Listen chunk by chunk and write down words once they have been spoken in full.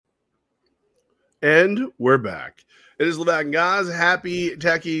And we're back. It is Levack and Goz. Happy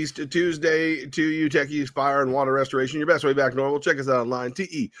Techies Tuesday to you, Techies Fire and Water Restoration. Your best way back normal. Check us out online,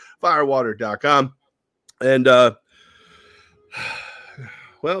 tefirewater.com. And,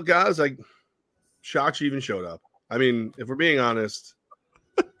 well, guys, shocked you even showed up. I mean, if we're being honest,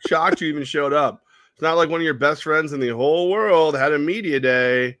 shocked you even showed up. It's not like one of your best friends in the whole world had a media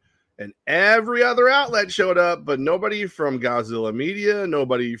day and every other outlet showed up, but nobody from Godzilla Media,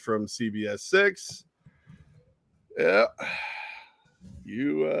 nobody from CBS 6. Yeah,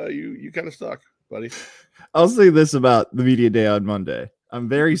 you kind of stuck, buddy. I'll say this about the media day on Monday. I'm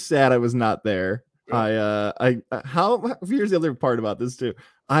very sad I was not there. Yeah. Here's the other part about this too.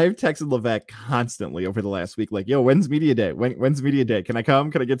 I've texted Levack constantly over the last week, like, yo, when's media day? When's media day? Can I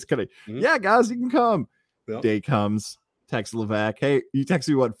come? Yeah, guys, you can come. Yep. Day comes. Text Levack. Hey, you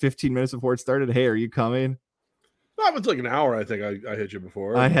texted me 15 minutes before it started. Hey, are you coming? That was like an hour. I think I hit you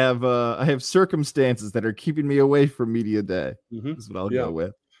before. I have circumstances that are keeping me away from media day. Mm-hmm. That's what I'll go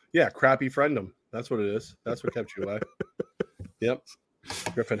with. Yeah, crappy friendom. That's what it is. That's what kept you away. Yep.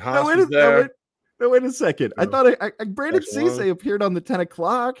 Griffin Haas was there. Wait a second. I thought Brandon Cisse appeared on the 10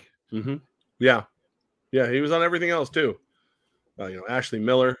 o'clock. Mm-hmm. Yeah, he was on everything else too. Ashley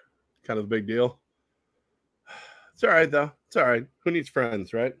Miller, kind of a big deal. It's all right, though. It's all right. Who needs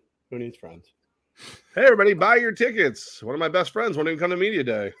friends, right? Who needs friends? Hey, everybody, buy your tickets. One of my best friends won't even come to media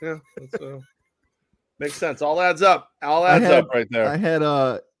day. Yeah, makes sense. All adds up. Up right there. I had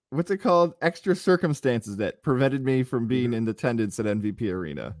what's it called? Extra circumstances that prevented me from being in attendance at MVP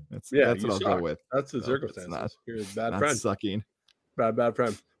Arena. That's what I'll go with. That's the circumstances. You're a bad friend. Sucking. Bad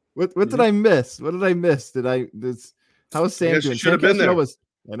friend. What did I miss? What did I miss? How was Sam doing? Should have been there.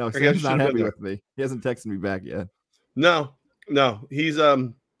 I know Sam's not happy with me. He hasn't texted me back yet. No. He's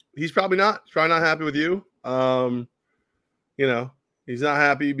probably not. He's probably not happy with you. He's not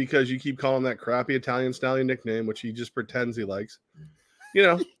happy because you keep calling him that crappy Italian stallion nickname, which he just pretends he likes. He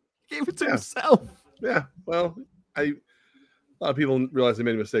gave it to himself. Yeah. Well, a lot of people realize they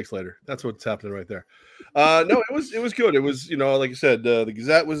made mistakes later. That's what's happening right there. No, it was good. It was, like you said, the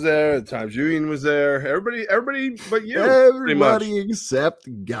Gazette was there, the Times Union was there. Everybody but you. Everybody except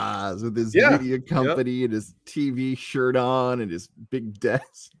Goz with his media company and his TV shirt on and his big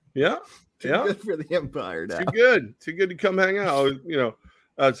desk. Yeah. Good for the Empire now. Too good to come hang out. To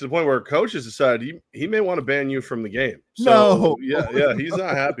the point where coaches decided he may want to ban you from the game. So, yeah, he's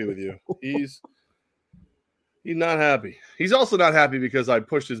not happy with you. He's not happy. He's also not happy because I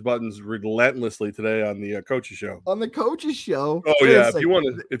pushed his buttons relentlessly today on the coaches show. On the coaches show. Oh yeah, if you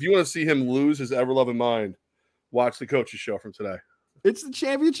want to see him lose his ever loving mind, watch the coaches show from today. It's the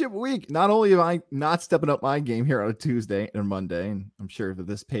championship week. Not only am I not stepping up my game here on a Tuesday and Monday, and I'm sure that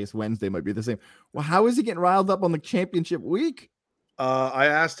this pace Wednesday might be the same. Well, how is he getting riled up on the championship week? I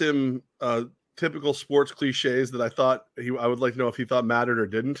asked him typical sports cliches that I thought I would like to know if he thought mattered or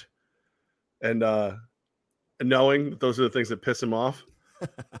didn't, and knowing that those are the things that piss him off.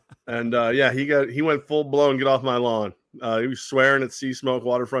 And he went full blown get off my lawn. He was swearing at Sea Smoke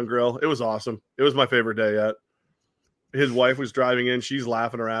Waterfront Grill. It was awesome. It was my favorite day yet. His wife was driving in. She's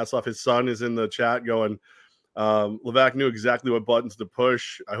laughing her ass off. His son is in the chat going, Levack knew exactly what buttons to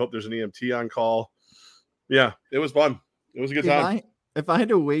push. I hope there's an EMT on call. Yeah, it was fun. It was a good time. If I had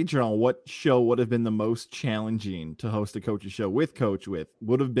to wager on what show would have been the most challenging to host a coach's show with,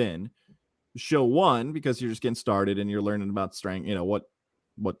 would have been show one, because you're just getting started and you're learning about strength,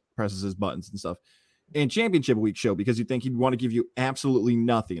 what presses his buttons and stuff. And championship week show, because you think he'd want to give you absolutely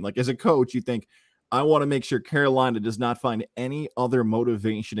nothing. Like as a coach, you think, I want to make sure Carolina does not find any other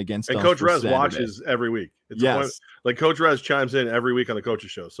motivation against us. And Coach Rez watches every week. Like Coach Rez chimes in every week on the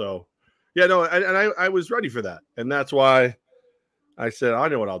coach's show. So yeah, no, and I was ready for that. And that's why I said, I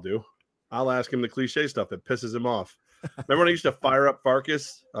know what I'll do. I'll ask him the cliche stuff that pisses him off. Remember when I used to fire up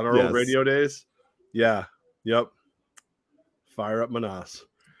Farkas on our old radio days? Yeah. Yep. Fire up Manas.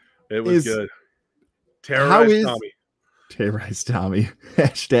 It was good. Terrorize Tommy. Terrorize Tommy. The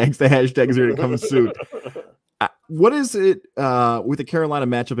hashtags are going to come soon. What is it with the Carolina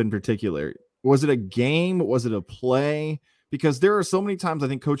matchup in particular? Was it a game? Was it a play? Because there are so many times I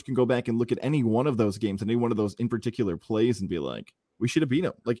think Coach can go back and look at any one of those games, any one of those in particular plays, and be like, we should have beat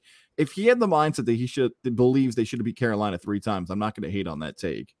him. Like if he had the mindset that believes they should have beat Carolina 3 times, I'm not going to hate on that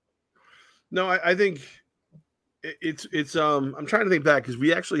take. No, I think it's I'm trying to think back because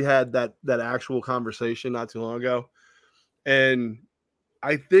we actually had that actual conversation not too long ago. And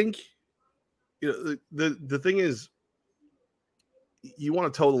I think the thing is you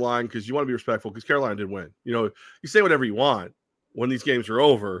want to toe the line because you want to be respectful because Carolina did win. You say whatever you want when these games are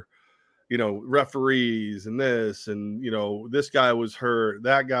over. referees and this, and, this guy was hurt,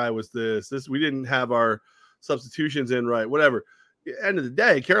 that guy was this, we didn't have our substitutions in right, whatever. End of the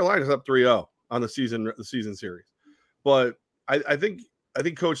day, Carolina's up 3-0 on the season series. But I think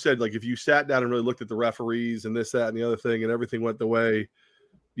Coach said, like, if you sat down and really looked at the referees and this, that, and the other thing, and everything went the way,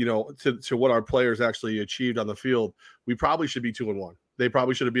 to what our players actually achieved on the field, we probably should be 2-1. They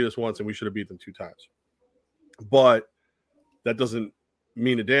probably should have beat us once, and we should have beat them 2 times. But that doesn't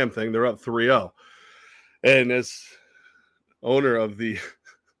mean a damn thing. They're up 3-0. And as owner of the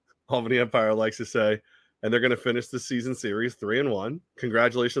Albany Empire likes to say, and they're going to finish the season series 3-1.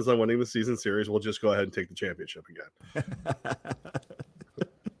 Congratulations on winning the season series. We'll just go ahead and take the championship again.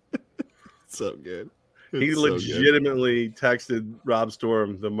 So good. He legitimately texted Rob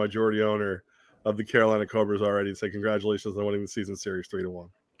Storm, the majority owner of the Carolina Cobras, already and said, congratulations on winning the season series 3-1.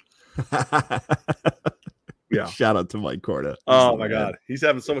 Yeah. Shout out to Mike Corda. Oh my God. He's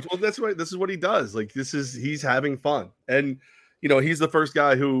having so much. Well, this is what he does. Like, he's having fun. And, he's the first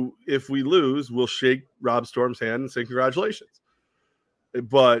guy who, if we lose, will shake Rob Storm's hand and say, congratulations.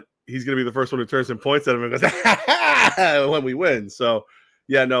 But he's going to be the first one who turns and points at him and goes, when we win. So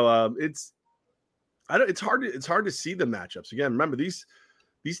yeah, no, it's hard to see the matchups. Again, remember, these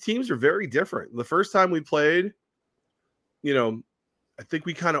teams are very different. The first time we played, I think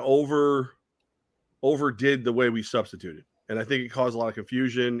we kind of overdid the way we substituted, and I think it caused a lot of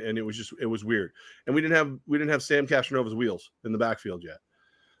confusion, and it was weird. And we didn't have Sam Castronova's wheels in the backfield yet.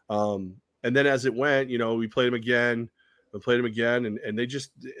 And then as it went, we played him again, and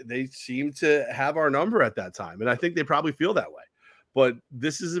they seemed to have our number at that time, and I think they probably feel that way. But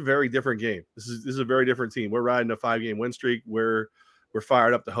this is a very different game. This is a very different team. We're riding a 5-game win streak. We're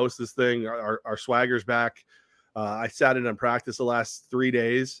fired up to host this thing. Our swagger's back. I sat in on practice the last 3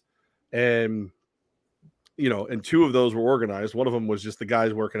 days, and and 2 of those were organized. One of them was just the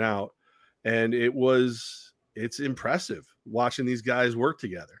guys working out, and it's impressive watching these guys work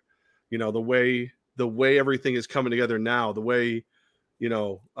together. The way everything is coming together now, the way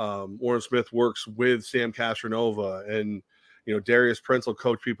Warren Smith works with Sam Castronova, and Darius Prince will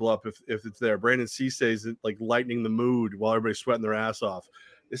coach people up if it's there. Brandon Ceesay's like lightening the mood while everybody's sweating their ass off.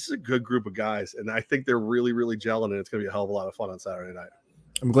 This is a good group of guys, and I think they're really, really gelling, and it's going to be a hell of a lot of fun on Saturday night.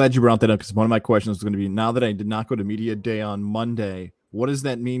 I'm glad you brought that up, because one of my questions was going to be, now that I did not go to media day on Monday, what does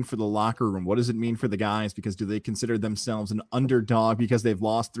that mean for the locker room? What does it mean for the guys? Because do they consider themselves an underdog because they've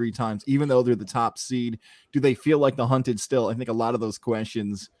lost 3 times, even though they're the top seed? Do they feel like the hunted still? I think a lot of those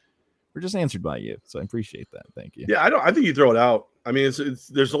questions were just answered by you, so I appreciate that. Thank you. Yeah, I think you throw it out. I mean,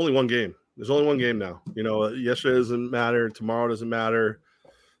 there's only one game. There's only one game now. Yesterday doesn't matter. Tomorrow doesn't matter.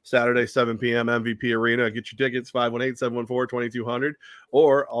 Saturday, 7 p.m., MVP Arena. Get your tickets, 518-714-2200,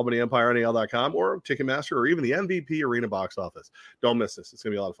 or AlbanyEmpireNAL.com, or Ticketmaster, or even the MVP Arena box office. Don't miss this. It's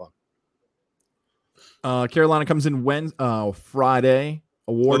going to be a lot of fun. Carolina comes in Friday.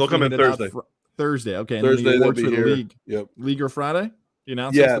 Awards they'll come in Thursday. Thursday, okay. And Thursday, then the awards they'll be for the here. league. Yep. League or Friday? You know,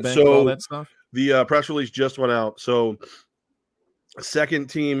 yeah, the bank so all that stuff. The press release just went out. So second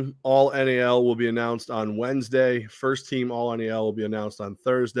team All NAL will be announced on Wednesday. First team All NAL will be announced on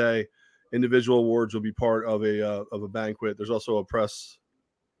Thursday. Individual awards will be part of a banquet. There's also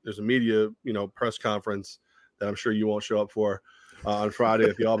there's a media press conference that I'm sure you won't show up for on Friday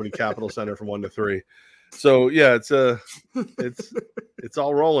at the Albany Capitol Center from 1 to 3. So yeah, it's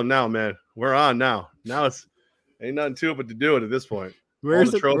all rolling now, man. We're on now. Now ain't nothing to it but to do it at this point. All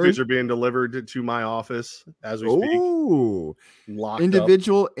the trophies are being delivered to my office as we speak. Ooh,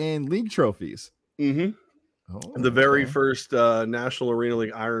 individual and league trophies. Mm-hmm. Oh, the very first National Arena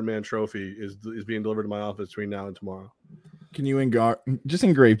League Ironman trophy is being delivered to my office between now and tomorrow. Can you just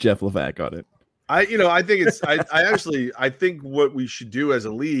engrave Jeff Levack on it? I think what we should do as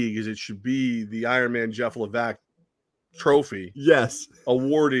a league is it should be the Ironman Jeff Levack trophy. Yes,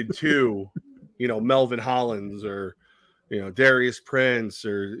 awarded to Melvin Hollins or Darius Prince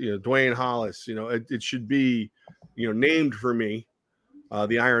or Dwayne Hollis. It should be named for me,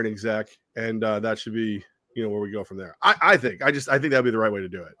 the Iron Exec, and that should be where we go from there. I think that'd be the right way to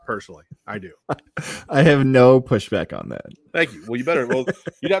do it. Personally, I do. I have no pushback on that. Thank you. Well, you better. Well,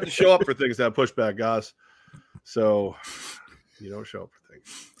 you'd have to show up for things that have pushback, guys. So you don't show up for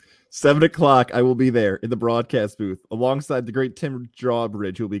things. 7:00, I will be there in the broadcast booth alongside the great Tim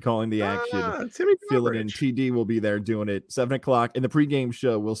Drawbridge, who will be calling the action. Timmy Feeling in. TD will be there doing it. 7:00, and the pregame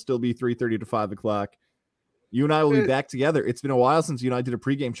show will still be 3:30 to 5:00. You and I will be back together. It's been a while since you and I did a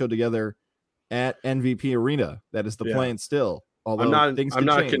pregame show together at MVP Arena. That is the plan still. Although I'm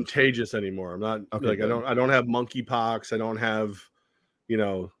not contagious anymore. I'm not I don't have monkeypox. I don't have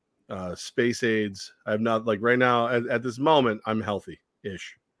space AIDS. I'm not right now at this moment. I'm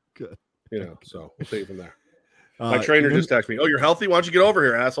healthy-ish. Good. So we'll take it from there. My trainer just texted me, "Oh, you're healthy? Why don't you get over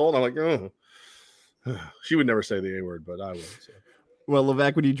here, asshole?" And I'm like, "Oh." She would never say the A word, but I would. So. Well,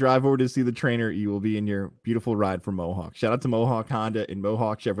 Levack, when you drive over to see the trainer, you will be in your beautiful ride from Mohawk. Shout out to Mohawk Honda and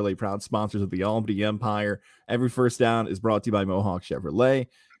Mohawk Chevrolet, proud sponsors of the Albany Empire. Every first down is brought to you by Mohawk Chevrolet.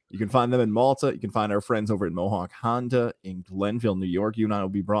 You can find them in Malta. You can find our friends over at Mohawk Honda in Glenville, New York. You and I will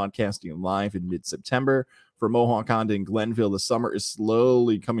be broadcasting live in mid-September for Mohawk Honda in Glenville. The summer is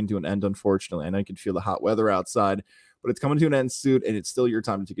slowly coming to an end, unfortunately. I know you can feel the hot weather outside, but it's coming to an end soon, and it's still your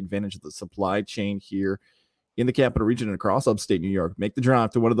time to take advantage of the supply chain here in the capital region and across upstate New York. Make the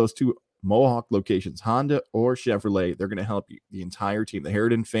drive to one of those two Mohawk locations, Honda or Chevrolet. They're going to help you, the entire team, the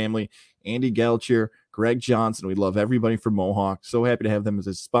Harridan family, Andy Gelcher, Greg Johnson. We love everybody from Mohawk. So happy to have them as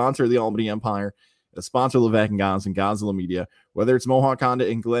a sponsor of the Albany Empire, a sponsor of Levack and Goz and Godzilla Media. Whether it's Mohawk Honda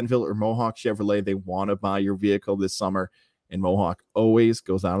in Glenville or Mohawk Chevrolet, they want to buy your vehicle this summer, and Mohawk always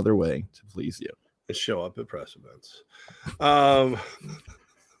goes out of their way to please you. Show up at press events.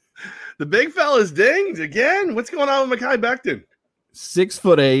 The big fella's dinged again. What's going on with Mekhi Becton?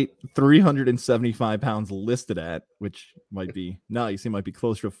 6'8", 375 pounds listed at, which might be nice. He might be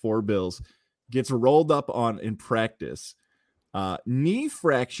closer to $4 bills. Gets rolled up on in practice. Knee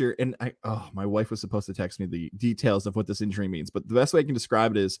fracture. And my wife was supposed to text me the details of what this injury means, but the best way I can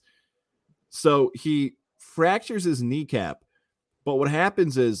describe it is, so he fractures his kneecap. But what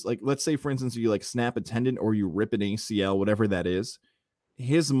happens is, like, let's say, for instance, you like snap a tendon or you rip an ACL, whatever that is,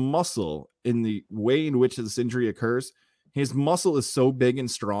 his muscle, in the way in which this injury occurs, his muscle is so big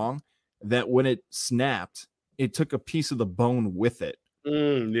and strong that when it snapped, it took a piece of the bone with it.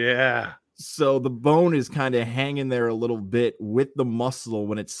 Yeah. So the bone is kind of hanging there a little bit with the muscle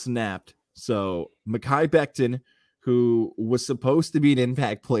when it snapped. So Mekhi Becton, who was supposed to be an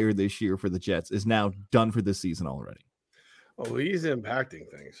impact player this year for the Jets, is now done for this season already. Oh, he's impacting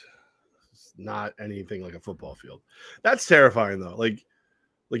things. It's not anything like a football field. That's terrifying, though. Like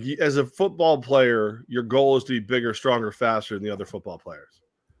as a football player, your goal is to be bigger, stronger, faster than the other football players.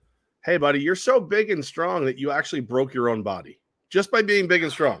 Hey, buddy, you're so big and strong that you actually broke your own body just by being big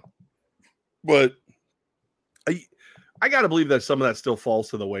and strong. But I got to believe that some of that still falls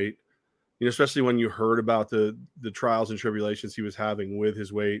to the weight, especially when you heard about the trials and tribulations he was having with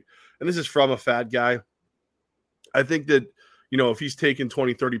his weight. And this is from a fat guy. I think that, if he's taken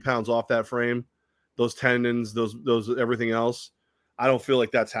 20, 30 pounds off that frame, those tendons, those everything else, I don't feel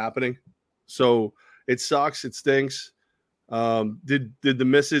like that's happening. So it sucks. It stinks. Did the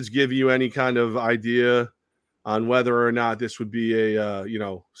message give you any kind of idea on whether or not this would be a,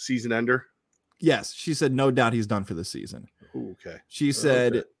 season ender? Yes. She said, no doubt he's done for the season. Ooh, okay. She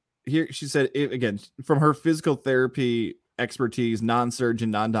said, again, from her physical therapy expertise, non-surgeon,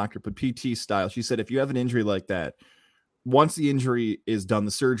 non-doctor, but PT style, she said, if you have an injury like that, once the injury is done,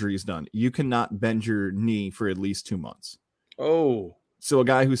 the surgery is done, you cannot bend your knee for at least 2 months. Oh. So a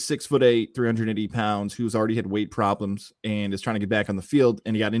guy who's 6'8", 380 pounds, who's already had weight problems and is trying to get back on the field,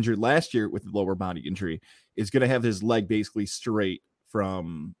 and he got injured last year with a lower body injury, is going to have his leg basically straight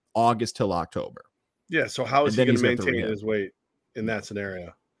from August till October. Yeah, so how is he going to maintain his weight in that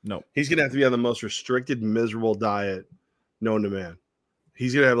scenario? No. He's going to have to be on the most restricted, miserable diet known to man.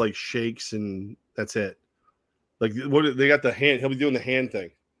 He's going to have like shakes and that's it. Like what they got the hand, he'll be doing the hand thing.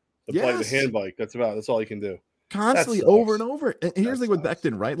 The hand bike. That's all he can do. Constantly over and over. And here's the thing with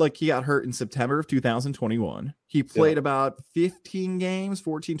Becton, right? Like he got hurt in September of 2021. He played about 15 games,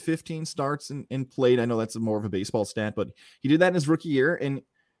 14, 15 starts and played. I know that's more of a baseball stat, but he did that in his rookie year. And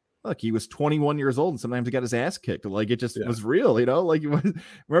look, he was 21 years old and sometimes he got his ass kicked. Like it just was real, like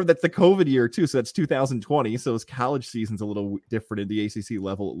remember that's the COVID year too. So that's 2020. So his college season's a little different at the ACC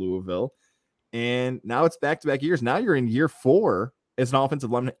level at Louisville. And now it's back-to-back years. Now you're in year 4 as an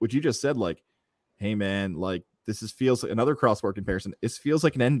offensive lineman, which you just said, like, hey man, like feels like another crossword comparison. It feels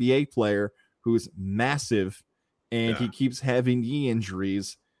like an NBA player who's massive and he keeps having knee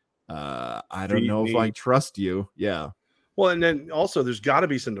injuries. I don't know if I trust you. Yeah. Well, and then also there's got to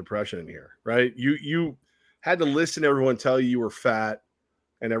be some depression in here, right? You had to listen to everyone tell you were fat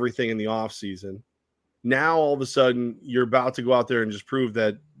and everything in the off season. Now all of a sudden you're about to go out there and just prove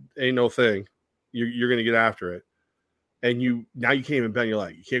that ain't no thing. You're going to get after it. And now you can't even bend your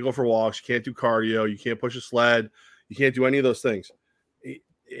leg. You can't go for walks. You can't do cardio. You can't push a sled. You can't do any of those things.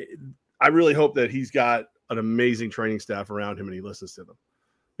 I really hope that he's got an amazing training staff around him and he listens to them,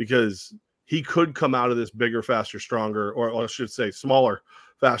 because he could come out of this bigger, faster, stronger, or I should say smaller,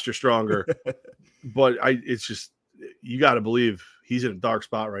 faster, stronger. But it's just, you got to believe he's in a dark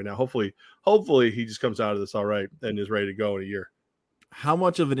spot right now. Hopefully he just comes out of this all right and is ready to go in a year. How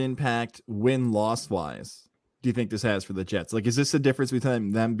much of an impact win-loss wise do you think this has for the Jets? Like, is this a difference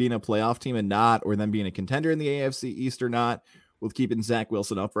between them being a playoff team and not, or them being a contender in the AFC East or not, with keeping Zach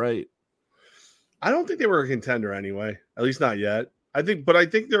Wilson upright? I don't think they were a contender anyway, at least not yet. I think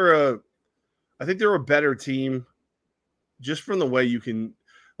they're a better team just from the way you can.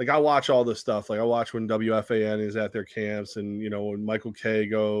 Like, I watch all this stuff. Like, I watch when WFAN is at their camps, and when Michael K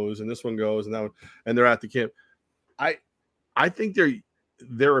goes, and this one goes, and that one, and they're at the camp. I think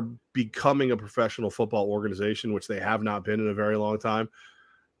they're becoming a professional football organization, which they have not been in a very long time.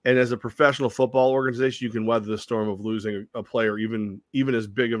 And as a professional football organization, you can weather the storm of losing a player, even as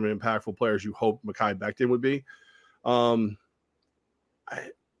big of an impactful player as you hope Mekhi Becton would be. I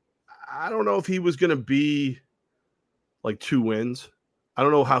don't know if he was going to be like 2 wins. I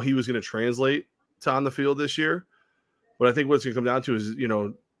don't know how he was going to translate to on the field this year. But I think what it's going to come down to is,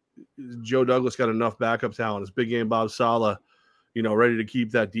 Joe Douglas got enough backup talent. His big game Bob Saleh, ready to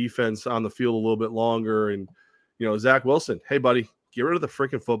keep that defense on the field a little bit longer. And, Zach Wilson, hey, buddy, get rid of the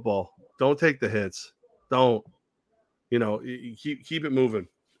freaking football. Don't take the hits. Don't, keep it moving,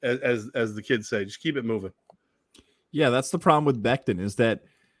 as the kids say. Just keep it moving. Yeah, that's the problem with Becton, is that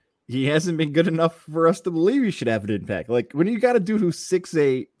he hasn't been good enough for us to believe he should have an impact. Like, when you got a dude who's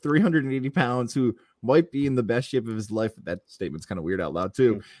 6'8", 380 pounds, who might be in the best shape of his life. That statement's kind of weird out loud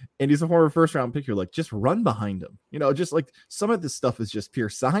too. And he's a former first-round pick. You're like, just run behind him. Just like some of this stuff is just pure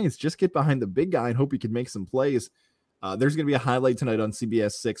science. Just get behind the big guy and hope he can make some plays. There's going to be a highlight tonight on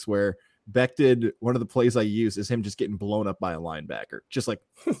CBS 6 where Becton, one of the plays I use is him just getting blown up by a linebacker, just like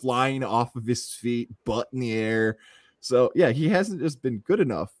flying off of his feet, butt in the air. So yeah, he hasn't just been good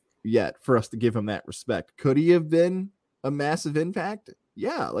enough yet for us to give him that respect. Could he have been a massive impact?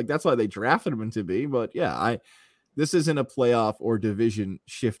 Yeah, like that's why they drafted him to be. But yeah, this isn't a playoff or division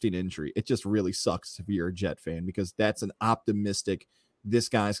shifting injury. It just really sucks if you're a Jet fan, because that's an optimistic, this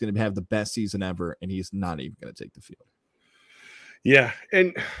guy's going to have the best season ever, and he's not even going to take the field. Yeah,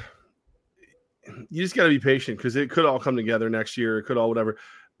 and you just got to be patient, because it could all come together next year. It could all whatever.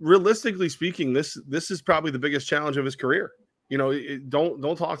 Realistically speaking, this is probably the biggest challenge of his career.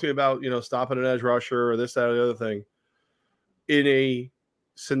 Don't talk to me about stopping an edge rusher or this, that, or the other thing. In a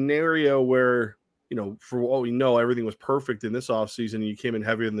scenario where, for all we know, everything was perfect in this offseason and you came in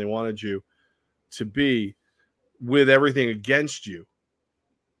heavier than they wanted you to be, with everything against you,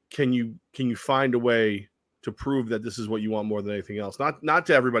 can you find a way to prove that this is what you want more than anything else? Not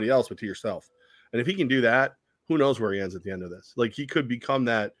to everybody else, but to yourself. And if he can do that, who knows where he ends at the end of this? Like, he could become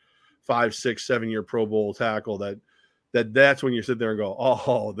that 5, 6, 7-year Pro Bowl tackle that's when you sit there and go,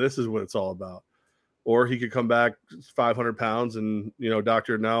 oh, this is what it's all about. Or he could come back 500 pounds and,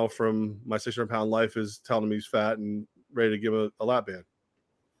 doctor now from my 600-pound life is telling him he's fat and ready to give a lap band.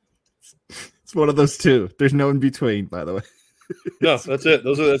 It's one of those two. There's no in between, by the way. No, that's it.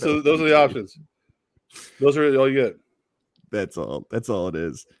 Those are the options. Those are all you get. That's all it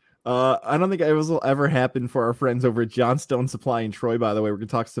is. I don't think it will ever happen for our friends over at Johnstone Supply in Troy, by the way. We're going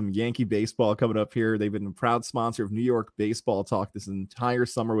to talk some Yankee baseball coming up here. They've been a proud sponsor of New York Baseball Talk this entire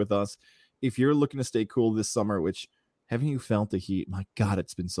summer with us. If you're looking to stay cool this summer, which, haven't you felt the heat? My God,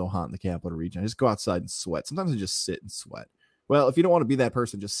 it's been so hot in the capital region. I just go outside and sweat. Sometimes I just sit and sweat. Well, if you don't want to be that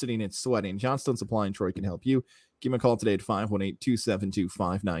person just sitting and sweating, Johnstone Supply in Troy can help you. Give me a call today at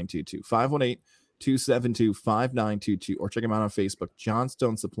 518-272-5922. 518-272-5922, or check them out on Facebook,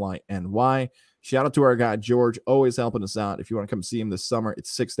 Johnstone Supply NY. Shout out to our guy, George, always helping us out. If you want to come see him this summer,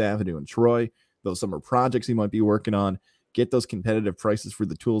 it's 6th Avenue in Troy. Those summer projects he might be working on. Get those competitive prices for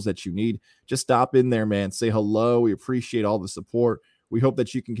the tools that you need. Just stop in there, man. Say hello. We appreciate all the support. We hope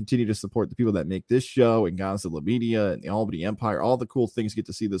that you can continue to support the people that make this show and Godzilla Media and the Albany Empire, all the cool things you get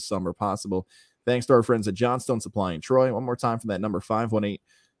to see this summer possible. Thanks to our friends at Johnstone Supply in Troy. One more time for that number,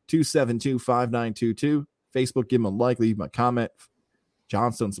 518-272-5922. Facebook, give them a like, leave them a comment.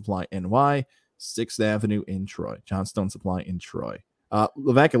 Johnstone Supply NY, 6th Avenue in Troy. Johnstone Supply in Troy.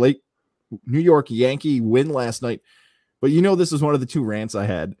 Levack, late New York Yankee win last night. But this is one of the 2 rants I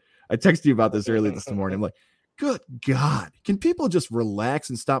had. I texted you about this early this morning. I'm like, good God, can people just relax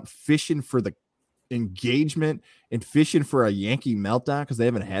and stop fishing for the engagement and fishing for a Yankee meltdown because they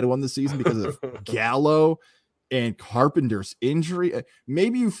haven't had one this season because of Gallo and Carpenter's injury?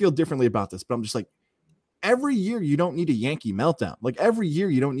 Maybe you feel differently about this, but I'm just like, every year you don't need a Yankee meltdown. Like, every year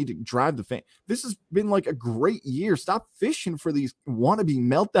you don't need to drive the fan. This has been like a great year. Stop fishing for these wannabe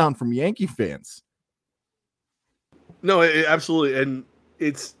meltdown from Yankee fans. No, absolutely. And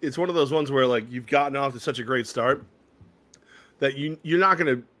it's one of those ones where, like, you've gotten off to such a great start that you're not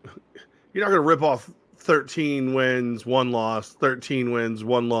gonna rip off 13 wins, 1 loss, 13 wins,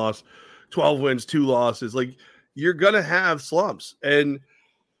 1 loss, 12 wins, 2 losses. Like, you're gonna have slumps. And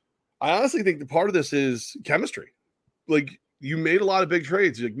I honestly think the part of this is chemistry. Like, you made a lot of big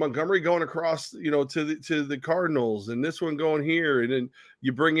trades, like Montgomery going across, to the Cardinals, and this one going here, and then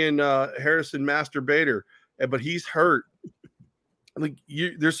you bring in Harrison Masturbator, but he's hurt. Like,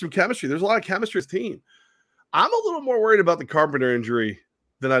 there's some chemistry. There's a lot of chemistry as a team. I'm a little more worried about the Carpenter injury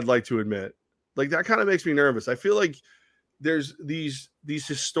than I'd like to admit. Like, that kind of makes me nervous. I feel like there's these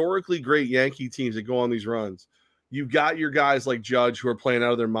historically great Yankee teams that go on these runs. You've got your guys like Judge who are playing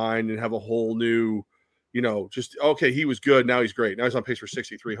out of their mind and have a whole new, just, okay, he was good. Now he's great. Now he's on pace for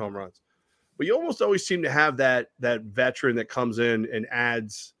 63 home runs. But you almost always seem to have that veteran that comes in and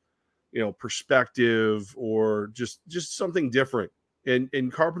adds, perspective or just something different.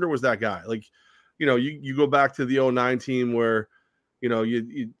 And Carpenter was that guy. Like, you go back to the 2009 team where,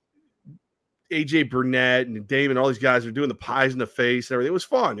 you AJ Burnett and Damon, all these guys are doing the pies in the face and everything. It was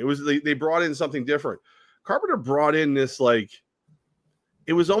fun. It was, they brought in something different. Carpenter brought in this, like,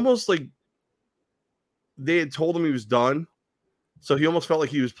 it was almost like they had told him he was done. So he almost felt like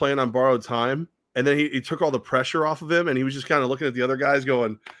he was playing on borrowed time. And then he took all the pressure off of him. And he was just kind of looking at the other guys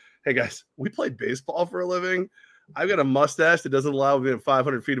going, hey guys, we played baseball for a living. I've got a mustache that doesn't allow me in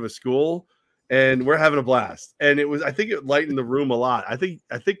 500 feet of a school. And we're having a blast. And I think it lightened the room a lot. I think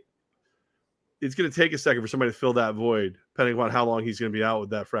it's going to take a second for somebody to fill that void, depending on how long he's going to be out with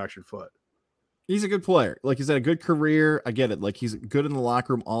that fractured foot. He's a good player. Like, he's had a good career. I get it. Like, he's good in the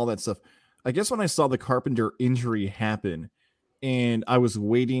locker room, all that stuff. I guess when I saw the Carpenter injury happen and I was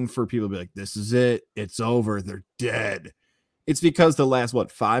waiting for people to be like, this is it. It's over. They're dead. It's because the last,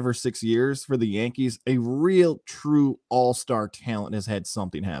 5 or 6 years for the Yankees, a real true all-star talent has had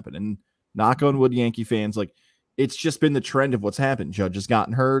something happen. And knock on wood, Yankee fans, like, it's just been the trend of what's happened. Judge has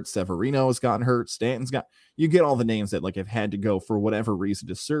gotten hurt. Severino has gotten hurt. You get all the names that like have had to go for whatever reason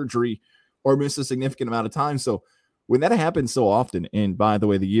to surgery or miss a significant amount of time. So when that happens so often, and by the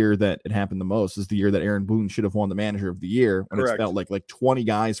way, the year that it happened the most is the year that Aaron Boone should have won the manager of the year. When Correct. It felt like 20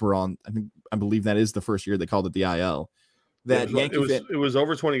 guys were on. I believe that is the first year they called it the IL. It was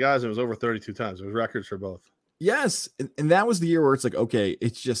over 20 guys. And it was over 32 times. It was records for both. Yes. And that was the year where it's like, okay,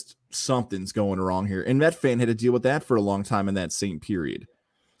 it's just something's going wrong here. And Met fan had to deal with that for a long time in that same period.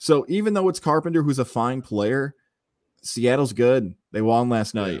 So even though it's Carpenter, who's a fine player, Seattle's good. They won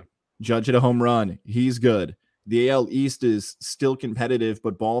last night. Yeah. Judge hit a home run. He's good. The AL East is still competitive,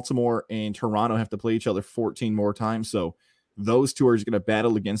 but Baltimore and Toronto have to play each other 14 more times. So those two are going to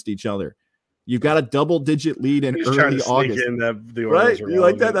battle against each other. You've got a double-digit lead in early August. Right? You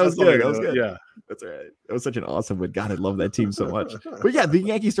like that? That was good. That was good. Yeah. That's all right. That was such an awesome one. God, I love that team so much. But yeah, the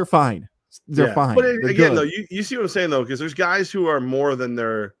Yankees are fine. They're fine. But They're again, good. though, you see what I'm saying, though, because there's guys who are more than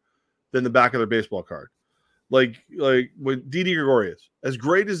the back of their baseball card. Like with Didi Gregorius, as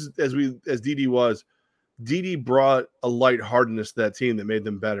great as Didi was, Didi brought a lightheartedness to that team that made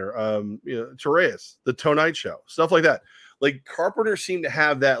them better. Torreyes, the Tonight Show, stuff like that. Like Carpenter seemed to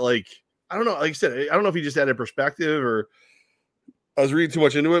have that, like, I don't know, like I said, I don't know if he just added perspective or I was reading too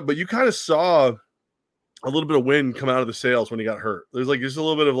much into it, but you kind of saw a little bit of wind come out of the sails when he got hurt. There's like just a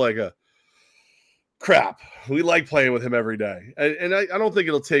little bit of like a crap. We like playing with him every day. And I don't think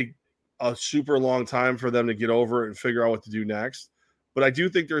it'll take a super long time for them to get over it and figure out what to do next. But I do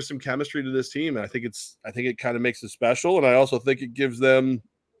think there's some chemistry to this team. And I think it kind of makes it special. And I also think it gives them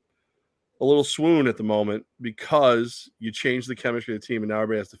a little swoon at the moment because you change the chemistry of the team and now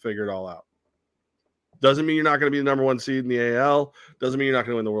everybody has to figure it all out. Doesn't mean you're not going to be the number one seed in the AL. Doesn't mean you're not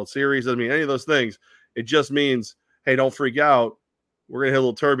going to win the World Series. Doesn't mean any of those things. It just means, hey, don't freak out. We're going to hit a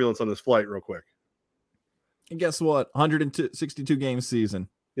little turbulence on this flight real quick. And guess what? 162 game season.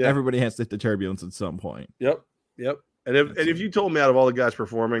 Yeah. Everybody has to hit the turbulence at some point. Yep. And if you told me out of all the guys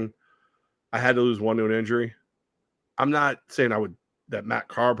performing, I had to lose one to an injury, I'm not saying that Matt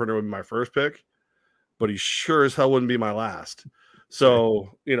Carpenter would be my first pick, but he sure as hell wouldn't be my last.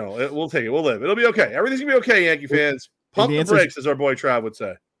 So, we'll take it. We'll live. It'll be okay. Everything's going to be okay, Yankee fans. Pump the brakes, as our boy Trav would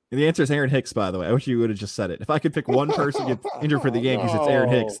say. And the answer is Aaron Hicks, by the way. I wish you would have just said it. If I could pick one person to get injured for the Yankees, it's Aaron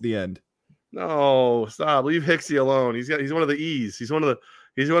Hicks, the end. No, stop. Leave Hicksy alone. He's one of the E's. He's one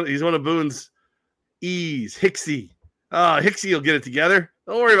of Boone's E's. Hicksy. Hicksy will get it together.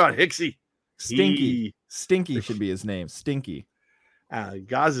 Don't worry about Hicksy. Stinky should be his name. Stinky.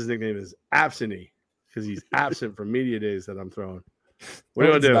 Goz's nickname is Absentee because he's absent from media days that I'm throwing. What do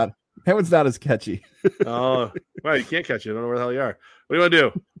you want to do? That one's not as catchy. Oh, well, you can't catch it. I don't know where the hell you are. What do you want to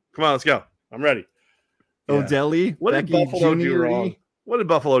do? Come on, let's go. I'm ready. Odell. What did Buffalo do wrong? What did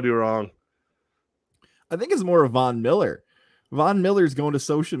Buffalo do wrong? I think it's more of Von Miller. Von Miller's going to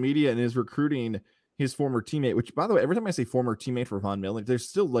social media and is recruiting. his former teammate, which, by the way, every time I say former teammate for Von Miller, there's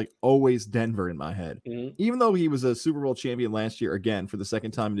still like always Denver in my head. Mm-hmm. Even though he was a Super Bowl champion last year, again, for the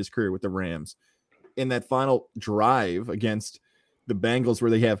second time in his career with the Rams, in that final drive against the Bengals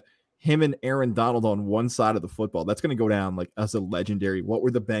where they have him and Aaron Donald on one side of the football, that's going to go down like as a legendary, what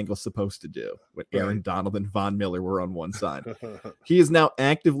were the Bengals supposed to do when Aaron Donald and Von Miller were on one side? He is now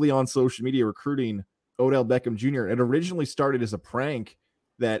actively on social media recruiting Odell Beckham Jr. It originally started as a prank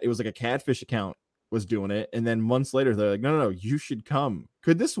that it was like a catfish account was doing it. And then months later, they're like, no, you should come.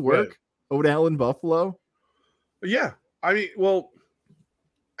 Could this work? Right. Odell in Buffalo? Yeah. I mean, well,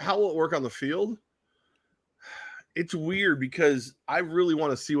 how will it work on the field? It's weird because I really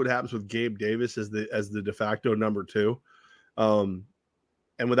want to see what happens with Gabe Davis as the de facto number 2. And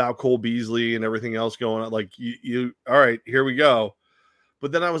without Cole Beasley and everything else going on, like you all right, here we go.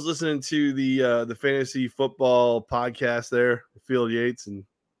 But then I was listening to the fantasy football podcast there, Phil Yates and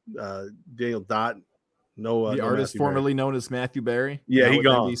Daniel Dott. The artist formerly known as Matthew Berry. Yeah, he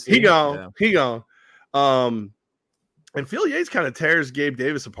gone. And Phil Yates kind of tears Gabe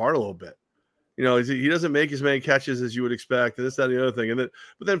Davis apart a little bit. You know, he doesn't make as many catches as you would expect, and this, that, and the other thing.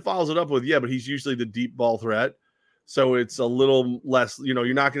 But then follows it up with, but he's usually the deep ball threat. So it's a little less,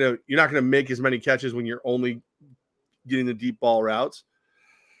 you're not gonna make as many catches when you're only getting the deep ball routes.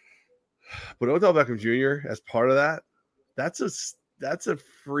 But Odell Beckham Jr. as part of that, that's a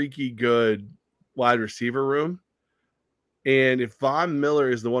freaky good wide receiver room. And if Von Miller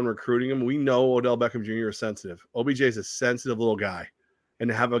is the one recruiting him, we know Odell Beckham Jr. is sensitive. OBJ is a sensitive little guy. And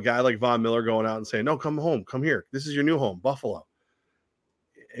to have a guy like Von Miller going out and saying, no, come home, come here. This is your new home, Buffalo.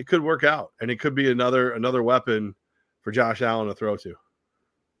 It could work out. And it could be another weapon for Josh Allen to throw to.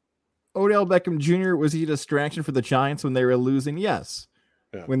 Odell Beckham Jr., was he a distraction for the Giants when they were losing? Yes.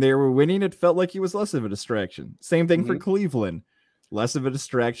 Yeah. When they were winning, it felt like he was less of a distraction. Same thing for Cleveland. Less of a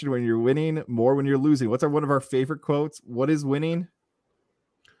distraction when you're winning, more when you're losing. What's one of our favorite quotes? What is winning?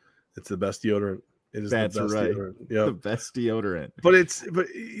 It's the best deodorant. It is That's the best right. deodorant. Yep. The best deodorant. What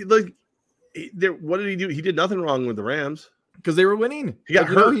did he do? He did nothing wrong with the Rams. Because they were winning. He got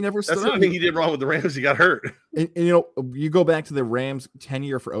hurt. He never stood That's the only thing he did wrong with the Rams. He got hurt. And you go back to the Rams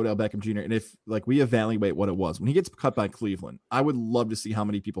tenure for Odell Beckham Jr. And if we evaluate what it was when he gets cut by Cleveland, I would love to see how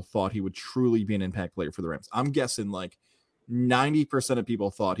many people thought he would truly be an impact player for the Rams. I'm guessing 90% of people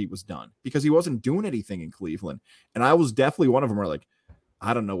thought he was done because he wasn't doing anything in Cleveland. And I was definitely one of them where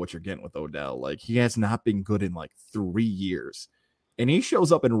I don't know what you're getting with Odell. He has not been good in 3 years. And he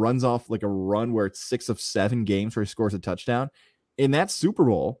shows up and runs off a run where it's 6 of 7 games where he scores a touchdown. In that Super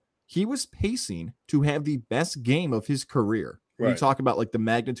Bowl, he was pacing to have the best game of his career. When you talk about the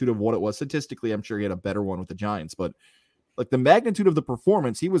magnitude of what it was statistically, I'm sure he had a better one with the Giants, but the magnitude of the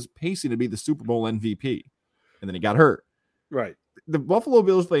performance, he was pacing to be the Super Bowl MVP. And then he got hurt. Right. The Buffalo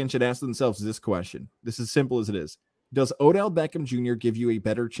Bills fans should ask themselves this question. This is simple as it is. Does Odell Beckham Jr. give you a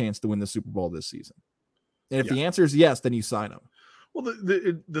better chance to win the Super Bowl this season? And if the answer is yes, then you sign him. Well,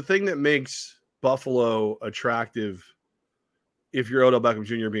 the thing that makes Buffalo attractive, if you're Odell Beckham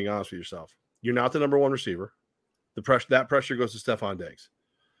Jr., being honest with yourself, you're not the number 1 receiver. That pressure goes to Stephon Diggs.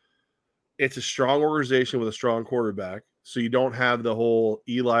 It's a strong organization with a strong quarterback, so you don't have the whole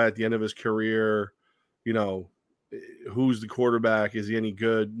Eli at the end of his career, who's the quarterback? Is he any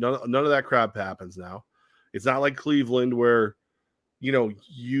good? None of that crap happens now. It's not like Cleveland where,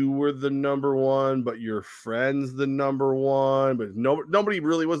 you were the number 1, but your friend's the number 1, but nobody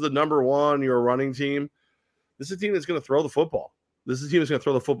really was the number 1. You're a running team. This is a team that's going to throw the football. This is a team that's going to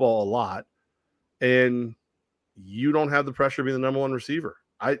throw the football a lot, and you don't have the pressure of being the number 1 receiver.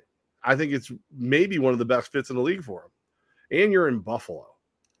 I think it's maybe one of the best fits in the league for him. And you're in Buffalo.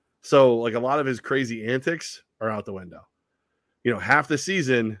 So, a lot of his crazy antics are out the window. Half the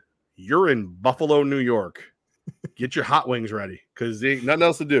season, you're in Buffalo, New York. Get your hot wings ready because there ain't nothing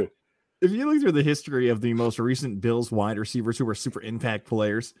else to do. If you look through the history of the most recent Bills wide receivers who were super impact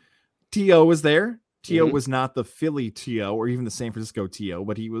players, T.O. was there. T.O. was not the Philly T.O. or even the San Francisco T.O.,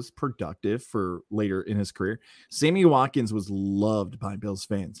 but he was productive for later in his career. Sammy Watkins was loved by Bills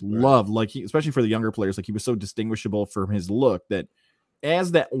fans. Loved, especially for the younger players. He was so distinguishable from his look that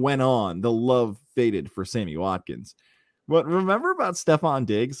as that went on, the love faded for Sammy Watkins. But remember about Stephon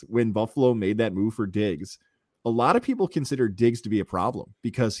Diggs when Buffalo made that move for Diggs? A lot of people considered Diggs to be a problem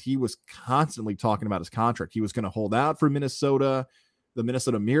because he was constantly talking about his contract. He was going to hold out for Minnesota. The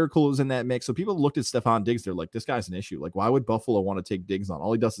Minnesota Miracle was in that mix. So people looked at Stephon Diggs. They're like, this guy's an issue. Why would Buffalo want to take Diggs on?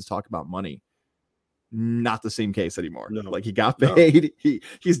 All he does is talk about money. Not the same case anymore. No. He got paid. No.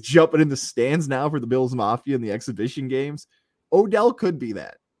 He's jumping in the stands now for the Bills Mafia in the exhibition games. Odell could be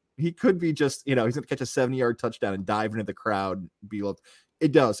that. He could be just, he's going to catch a 70-yard touchdown and dive into the crowd and be loved.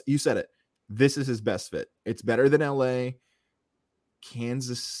 It does. You said it. this is his best fit. It's better than LA.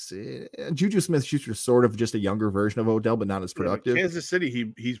 Kansas City. Juju Smith-Schuster is sort of just a younger version of Odell, but not as productive. Kansas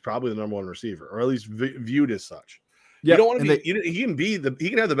City, he's probably the number one receiver, or at least viewed as such. Yeah, you don't want to be. He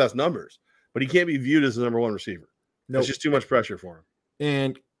can have the best numbers, but he can't be viewed as the number one receiver. It's just too much pressure for him.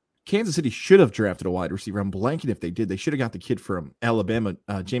 And Kansas City should have drafted a wide receiver. I'm blanking if they did. They should have got the kid from Alabama,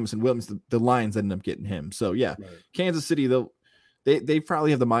 Jameson Williams. The Lions ended up getting him. So yeah, right. Kansas City, though, they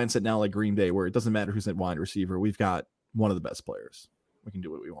probably have the mindset now like Green Bay, where it doesn't matter who's at wide receiver. We've got one of the best players. We can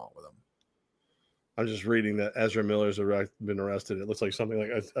do what we want with them. I'm just reading that Ezra Miller's been arrested. It looks like something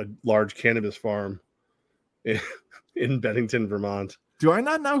like a large cannabis farm in Bennington, Vermont. Do I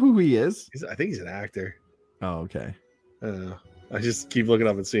not know who he is? I think he's an actor. Oh, okay. I don't know. I just keep looking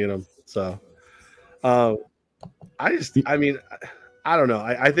up and seeing him. So, I don't know.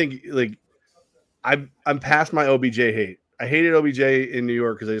 I think like I'm past my OBJ hate. I hated OBJ in New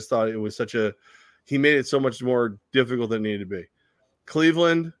York because I just thought it was he made it so much more difficult than it needed to be.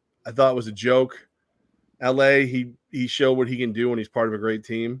 Cleveland, I thought was a joke. LA, he showed what he can do when he's part of a great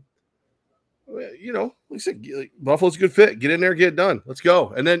team. You know, like I said, Buffalo's a good fit. Get in there, get it done. Let's go.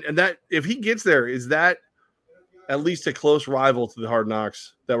 And that if he gets there, is that at least a close rival to the Hard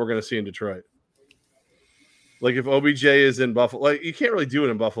Knocks that we're going to see in Detroit? Like if OBJ is in Buffalo, like you can't really do it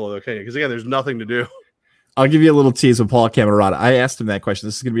in Buffalo, though, can you? Because again, there's nothing to do. I'll give you a little tease with Paul Camerata. I asked him that question.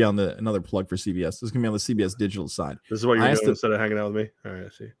 This is going to be on another plug for CBS. This is going to be on the CBS digital side. This is what you're doing instead of hanging out with me? All right, I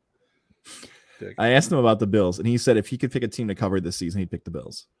see. I asked him about the Bills, and he said if he could pick a team to cover this season, he'd pick the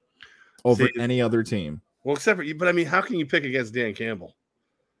Bills over any other team. Well, except for you, but I mean, how can you pick against Dan Campbell?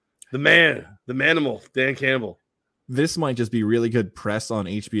 The manimal, Dan Campbell. This might just be really good press on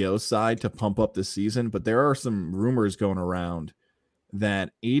HBO's side to pump up the season, but there are some rumors going around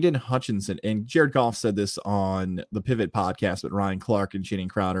that Aiden Hutchinson, and Jared Goff said this on the Pivot podcast with Ryan Clark and Channing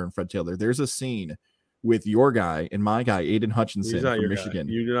Crowder and Fred Taylor. There's a scene with your guy and my guy, Aiden Hutchinson from Michigan.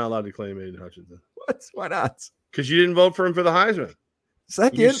 Guy. You're not allowed to claim Aiden Hutchinson. What? Why not? Because you didn't vote for him for the Heisman.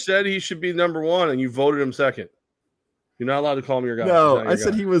 Second? You said he should be number one, and you voted him second. You're not allowed to call him your guy. No, I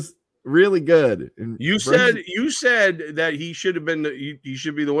said he was really good. And you said that he should have been. He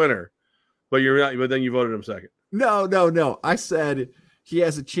should be the winner, but you're not. But then you voted him second. No. I said he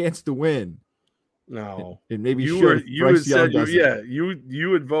has a chance to win. No, and maybe you had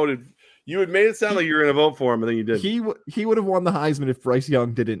voted. You had made it sound like you were going to vote for him, and then you didn't. He would have won the Heisman if Bryce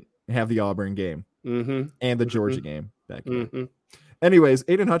Young didn't have the Auburn game and the Georgia game back then. Anyways,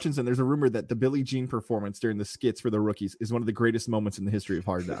 Aiden Hutchinson, there's a rumor that the Billie Jean performance during the skits for the rookies is one of the greatest moments in the history of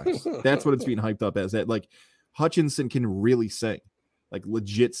Hard Knocks. That's what it's being hyped up as. That like Hutchinson can really sing, like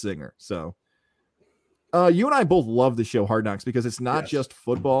legit singer. So you and I both love the show Hard Knocks because it's not just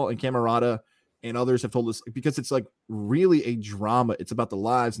football, and Camerata and others have told us because it's like really a drama. It's about the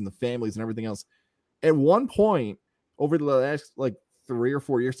lives and the families and everything else. At one point over the last like 3 or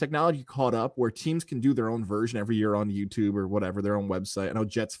 4 years, technology caught up where teams can do their own version every year on YouTube or whatever, their own website. I know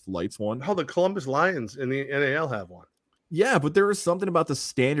Jets Flight's one. Oh, the Columbus Lions in the NAL have one. Yeah, but there is something about the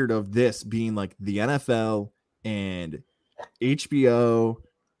standard of this being like the NFL and HBO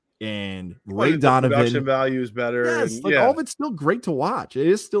and Ray Donovan. The production value is better. Yes, all of it's still great to watch. It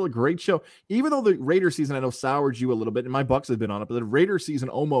is still a great show. Even though the Raiders season, I know, soured you a little bit, and my Bucks have been on it, but the Raiders season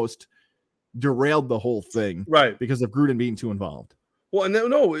almost derailed the whole thing. Right. Because of Gruden being too involved. Well, and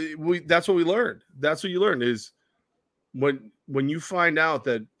that's what we learned. That's what you learned is when you find out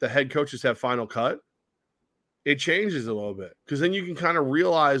that the head coaches have final cut, it changes a little bit because then you can kind of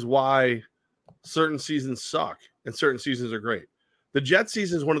realize why certain seasons suck and certain seasons are great. The Jets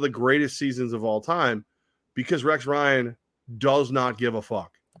season is one of the greatest seasons of all time because Rex Ryan does not give a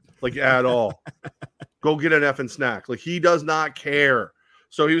fuck, like at all. Go get an effing snack. Like he does not care.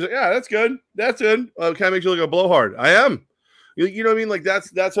 So he was like, yeah, that's good. That's good. Kind of makes you look like a blowhard. I am. You know what I mean? Like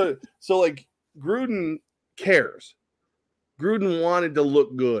that's what. So like Gruden cares. Gruden wanted to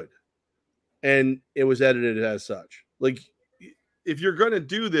look good, and it was edited as such. Like if you're going to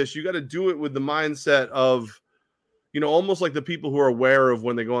do this, you got to do it with the mindset of, you know, almost like the people who are aware of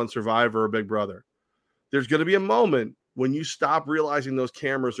when they go on Survivor or Big Brother. There's going to be a moment when you stop realizing those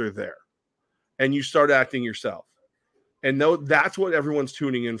cameras are there, and you start acting yourself. And that's what everyone's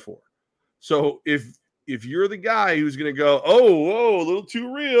tuning in for. So if you're the guy who's going to go, oh, a little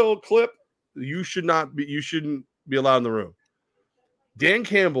too real clip, you shouldn't be allowed in the room. Dan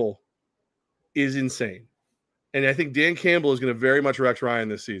Campbell is insane. And I think Dan Campbell is going to very much Rex Ryan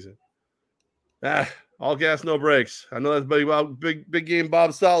this season. All gas, no brakes. I know that's big game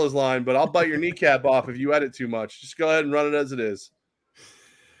Bob Saleh's line, but I'll bite your kneecap off if you edit too much. Just go ahead and run it as it is.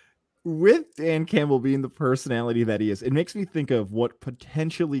 with Dan Campbell being the personality that he is, it makes me think of what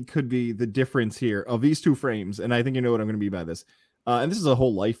potentially could be the difference here of these two frames. And I think you know what I'm going to be by this. And this is a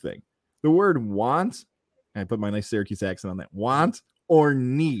whole life thing. The word want, I put my nice Syracuse accent on that, want or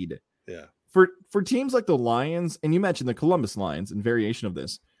need. Yeah. For teams like the Lions, and you mentioned the Columbus Lions and variation of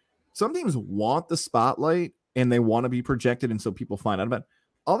this, some teams want the spotlight and they want to be projected. And so people find out about it.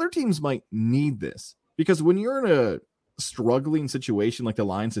 Other teams might need this because when you're in a struggling situation like the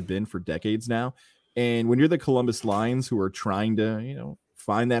Lions have been for decades now, and when you're the Columbus Lions who are trying to,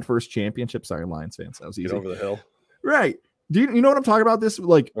 find that first championship, sorry, Lions fans, that was easy. Get over the hill. Right. Do you know what I'm talking about? This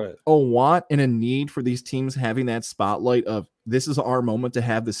like right. A want and a need for these teams having that spotlight of this is our moment to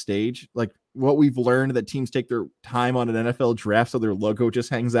have the stage. Like what we've learned that teams take their time on an NFL draft so their logo just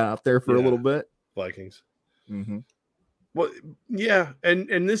hangs out there for a little bit. Vikings. Mm-hmm. Well, yeah,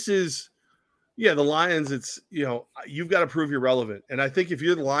 and this is, the Lions. It's you've got to prove you're relevant, and I think if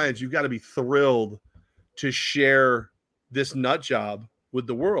you're the Lions, you've got to be thrilled to share this nut job with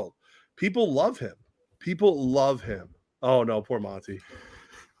the world. People love him. People love him. Oh no, poor Monty.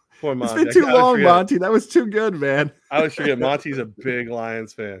 Poor Monty. It's been too long, Monty. That was too good, man. I always forget Monty's a big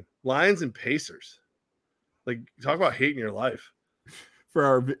Lions fan. Lions and Pacers. Like, talk about hating your life. For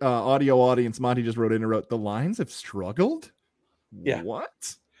our audio audience, Monty just wrote the Lions have struggled? Yeah. What?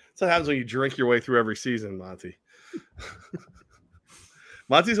 That's what happens when you drink your way through every season, Monty.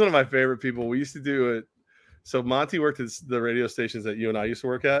 Monty's one of my favorite people. We used to do it. So Monty worked at the radio stations that you and I used to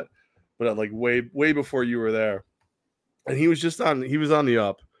work at, but at like way before you were there. And he was on the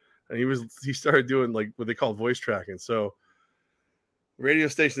up, and he started doing like what they call voice tracking. So radio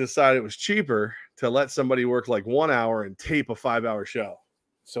station decided it was cheaper to let somebody work like 1 hour and tape a 5-hour show.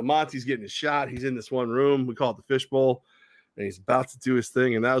 So Monty's getting his shot. He's in this one room. We call it the fishbowl, and he's about to do his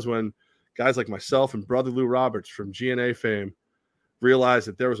thing. And that was when guys like myself and Brother Lou Roberts from GNA fame realized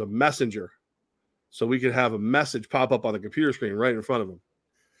that there was a messenger. So we could have a message pop up on the computer screen right in front of him.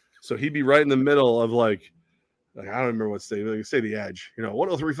 So he'd be right in the middle of like I don't remember what state. Like say the Edge,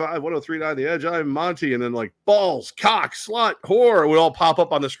 103.5, 103.9, the Edge. I'm Monty, and then like balls, cock, slut, whore would all pop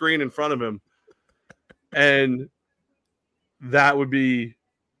up on the screen in front of him, and that would be.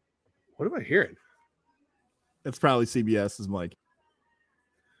 What am I hearing? It's probably CBS's mic.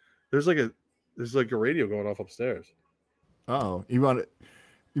 There's like a radio going off upstairs. Oh, you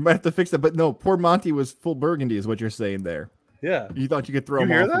might have to fix that. But no, poor Monty was full burgundy, is what you're saying there. Yeah, you thought you could throw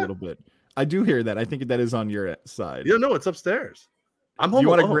him off a little bit. I do hear that. I think that is on your side. No, it's upstairs. I'm home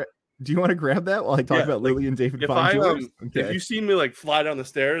alone. Do you want to grab that while I talk about Lily and David Fine Jewelers? Okay. If you see me like fly down the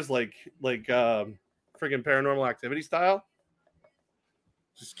stairs like freaking Paranormal Activity style,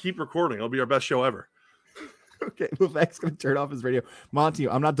 just keep recording. It'll be our best show ever. Okay, Levack's going to turn off his radio. Monty,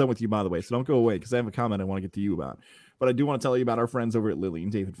 I'm not done with you, by the way, so don't go away because I have a comment I want to get to you about. But I do want to tell you about our friends over at Lily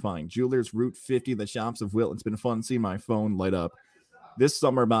and David Fine Jewelers, Route 50, the Shoppes of Wilton. It's been fun seeing my phone light up this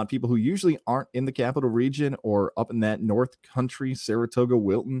summer about people who usually aren't in the capital region or up in that North Country, Saratoga,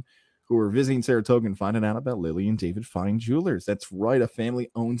 Wilton, who are visiting Saratoga and finding out about Lily and David Fine Jewelers. That's right, a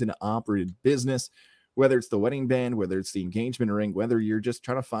family-owned and operated business. Whether it's the wedding band, whether it's the engagement ring, whether you're just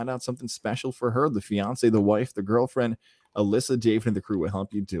trying to find out something special for her, the fiance, the wife, the girlfriend, Alyssa, David, and the crew will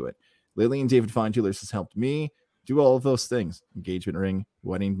help you do it. Lily and David Fine Jewelers has helped me do all of those things. Engagement ring,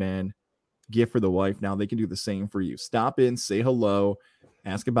 wedding band, gift for the wife. Now they can do the same for you. Stop in, say hello,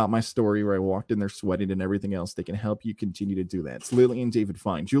 ask about my story where I walked in there sweating and everything else. They can help you continue to do that. It's Lily and David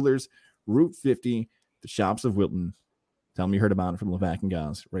Fine Jewelers, Route 50, the Shoppes of Wilton. Tell me you heard about it from Levack and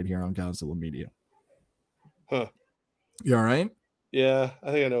Goz right here on Godzilla Media. Huh. You all right? Yeah,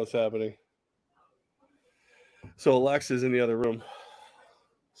 I think I know what's happening. So Alexa's in the other room.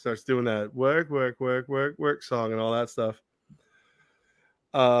 Starts doing that work song and all that stuff.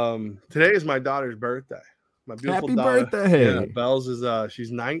 Today is my daughter's birthday. My beautiful Happy daughter. birthday. Yeah, Bells is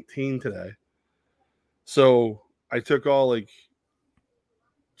she's 19 today. So I took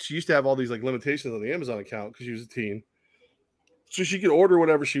she used to have all these like limitations on the Amazon account because she was a teen. So she could order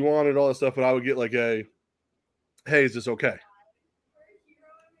whatever she wanted, all that stuff, but I would get like hey, is this okay?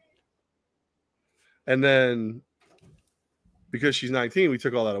 And then because she's 19, we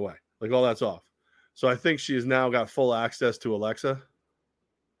took all that away. Like all that's off. So I think she has now got full access to Alexa.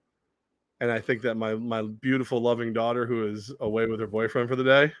 And I think that my beautiful, loving daughter who is away with her boyfriend for the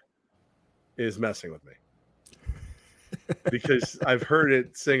day is messing with me. Because I've heard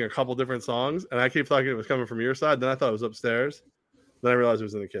it sing a couple different songs, and I keep thinking it was coming from your side. Then I thought it was upstairs. Then I realized it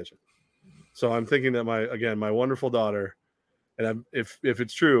was in the kitchen. So I'm thinking that my wonderful daughter, and if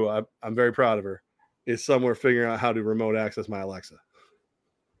it's true, I'm very proud of her, is somewhere figuring out how to remote access my Alexa.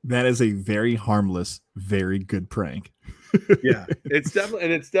 That is a very harmless, very good prank. Yeah, it's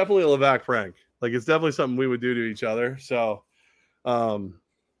definitely a Levack prank. Like it's definitely something we would do to each other. So,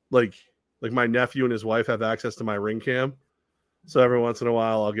 like my nephew and his wife have access to my ring cam. So every once in a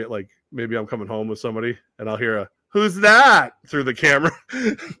while, I'll get like maybe I'm coming home with somebody and I'll hear a "Who's that?" through the camera.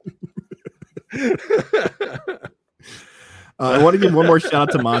 I want to give one more shout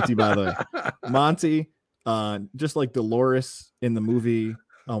out to Monty, by the way. Monty, just like Dolores in the movie.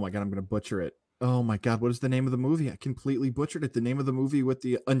 Oh my God, I'm going to butcher it. Oh my God, what is the name of the movie? I completely butchered it. The name of the movie with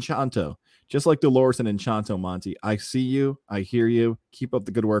the Enchanto. Just like Dolores and Enchanto, Monty. I see you. I hear you. Keep up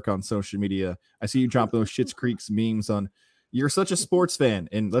the good work on social media. I see you dropping those Schitt's Creek's memes on. You're such a sports fan,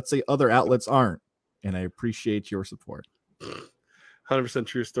 and let's say other outlets aren't. And I appreciate your support. 100%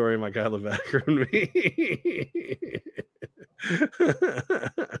 true story. My guy Levack and me.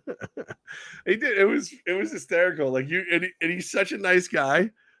 He did. It was hysterical. Like and he's such a nice guy.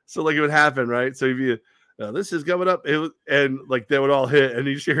 So like it would happen, right? So if you, this is coming up, and like they would all hit, and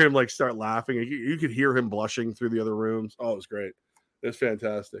you just hear him like start laughing. You could hear him blushing through the other rooms. Oh, it was great. It was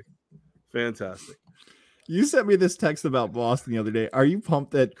fantastic. Fantastic. You sent me this text about Boston the other day. Are you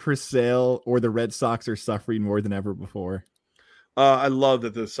pumped that Chris Sale or the Red Sox are suffering more than ever before? I love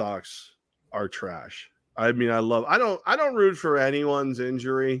that the Sox are trash. I mean, I don't root for anyone's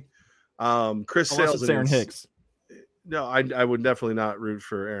injury. Chris Sale's Aaron Hicks. No, I would definitely not root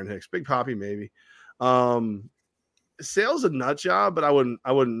for Aaron Hicks. Big Poppy, maybe. Sale's a nut job, but I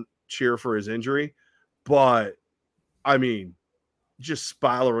wouldn't cheer for his injury. But I mean, just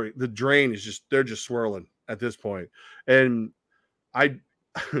spiraling. The drain is they're just swirling at this point. And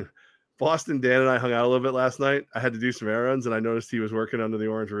Boston Dan and I hung out a little bit last night. I had to do some errands, and I noticed he was working under the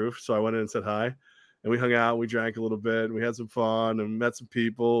orange roof. So I went in and said hi, and we hung out. We drank a little bit, and we had some fun, and met some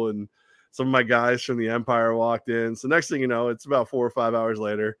people, and some of my guys from the Empire walked in. So next thing you know, it's about 4 or 5 hours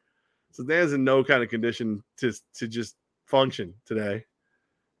later. So Dan's in no kind of condition to just function today,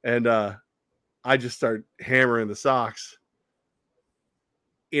 and I just start hammering the Sox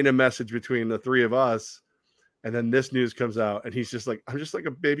in a message between the three of us. And then this news comes out, and he's just like, I'm just like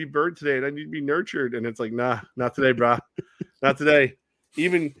a baby bird today, and I need to be nurtured. And it's like, nah, not today, bro. Not today.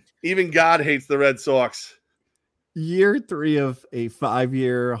 Even God hates the Red Sox. Year 3 of a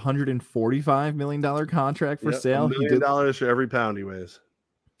 5-year, $145 million contract for Sale. $1 million for every pound he weighs.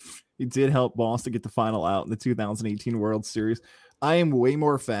 He did help Boston get the final out in the 2018 World Series. I am way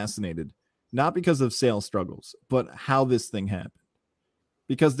more fascinated, not because of Sale's struggles, but how this thing happened.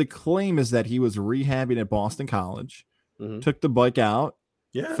 Because the claim is that he was rehabbing at Boston College, took the bike out,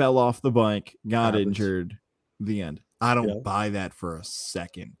 fell off the bike, got injured, the end. I don't buy that for a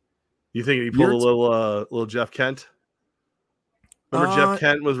second. You think he pulled a little Jeff Kent? Remember Jeff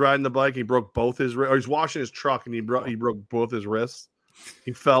Kent was riding the bike. He broke both his wrists. Or he's washing his truck, and he broke both his wrists.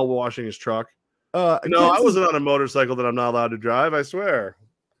 He fell washing his truck. No, I wasn't on a motorcycle that I'm not allowed to drive. I swear.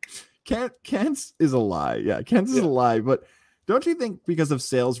 Kent's is a lie. Yeah, Kent's is a lie. But don't you think because of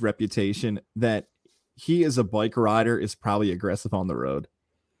Sale's reputation that he as a bike rider is probably aggressive on the road?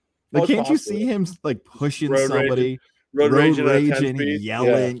 Like, can't you see him like pushing somebody? Road raging,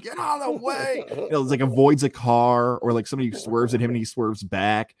 yelling, get out of the way. It's like avoids a car, or like somebody swerves at him and he swerves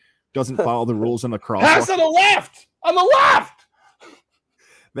back, doesn't follow the rules on the crosswalk. Pass on the left! On the left!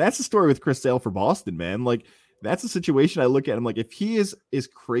 That's the story with Chris Sale for Boston, man. Like, that's a situation I look at him like, if he is as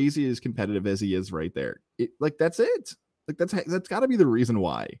crazy, as competitive as he is right there, like, that's it. Like, that's got to be the reason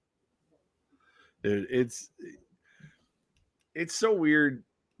why. Dude, it's so weird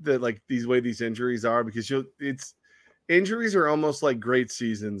that like these injuries are, because injuries are almost like great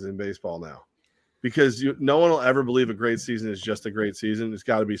seasons in baseball now, because no one will ever believe a great season is just a great season. It's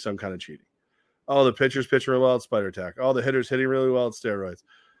got to be some kind of cheating. Oh, the pitcher's pitching really well at spider tack. Oh, the hitter's hitting really well at steroids.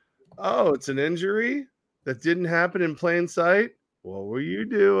 Oh, it's an injury that didn't happen in plain sight. What were you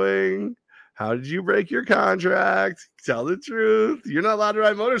doing? How did you break your contract? Tell the truth. You're not allowed to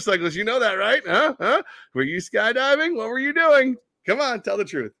ride motorcycles. You know that, right? Huh? Were you skydiving? What were you doing? Come on, tell the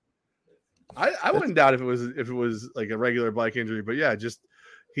truth. I wouldn't doubt if it was like a regular bike injury, but yeah,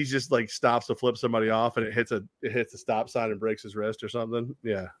 he just like stops to flip somebody off, and it hits a stop sign and breaks his wrist or something.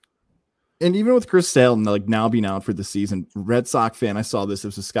 Yeah. And even with Chris Sale like now being out for the season, Red Sox fan, I saw this.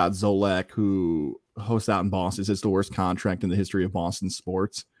 It was Scott Zolak, who hosts out in Boston. It's the worst contract in the history of Boston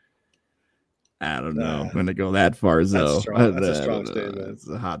sports. I don't know. I'm going to go that far, though. That's a strong statement. It's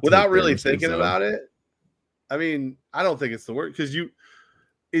a hot without really thinking about it. I mean, I don't think it's the worst, because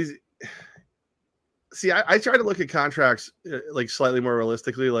I try to look at contracts like slightly more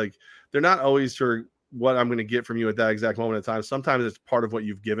realistically. Like, they're not always for what I'm going to get from you at that exact moment in time. Sometimes it's part of what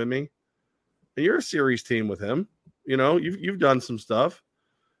you've given me. And you're a series team with him. You know, you've done some stuff.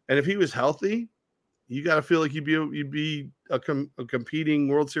 And if he was healthy, you got to feel like you'd be a competing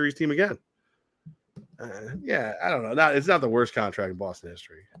World Series team again. Yeah, I don't know. It's not the worst contract in Boston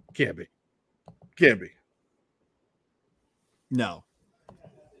history. Can't be. No.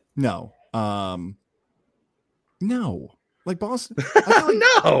 No. Like Boston. I feel like,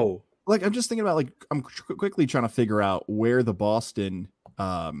 No. Like I'm just thinking about I'm quickly trying to figure out where the Boston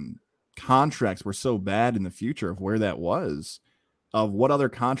contracts were so bad in the future of where that was. Of what other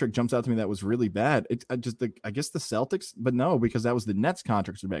contract jumps out to me that was really bad. I guess the Celtics, but no, because that was the Nets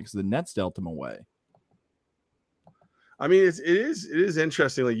contracts were bad because the Nets dealt them away. I mean, it is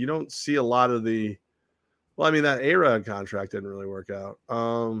interesting. Like you don't see a lot of that A-Rod contract didn't really work out.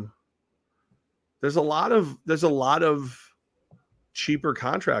 There's a lot of cheaper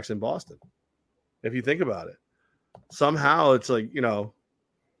contracts in Boston. If you think about it, somehow it's like,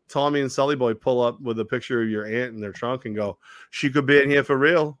 Tommy and Sully Boy pull up with a picture of your aunt in their trunk and go, she could be in here for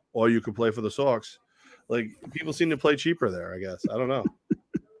real, or you could play for the Sox. Like people seem to play cheaper there, I guess. I don't know.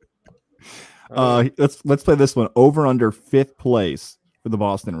 Let's play this one. Over under 5th place for the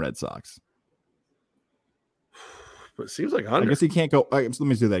Boston Red Sox. But it seems like under. I guess he can't go. Let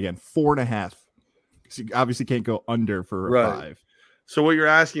me do that again. 4.5. Because he obviously can't go under for a 5. So what you're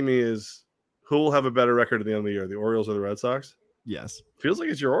asking me is who will have a better record at the end of the year, the Orioles or the Red Sox? Yes. Feels like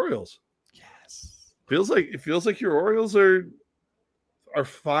it's your Orioles. Yes. It feels like your Orioles are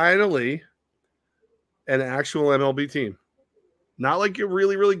finally an actual MLB team. Not like a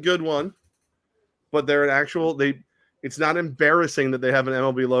really, really good one, but they're an actual it's not embarrassing that they have an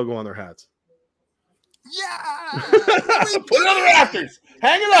MLB logo on their hats. Yeah. Put it on the rafters.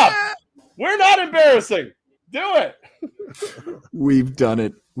 Hang it up. We're not embarrassing. Do it. We've done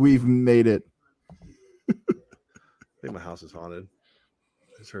it. We've made it. I think my house is haunted.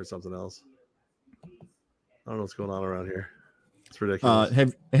 I just heard something else. I don't know what's going on around here. It's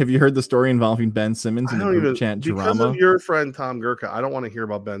ridiculous. Have you heard the story involving Ben Simmons in the group chat drama? Because of your friend Tom Gurka, I don't want to hear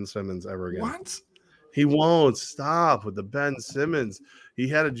about Ben Simmons ever again. What? He won't stop with the Ben Simmons. He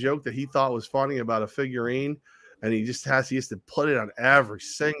had a joke that he thought was funny about a figurine, and he has to put it on every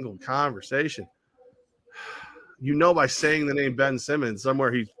single conversation. By saying the name Ben Simmons,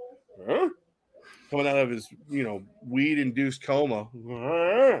 somewhere he's coming out of his, weed-induced coma.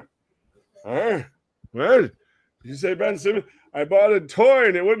 What? Did you say Ben Simmons? I bought a toy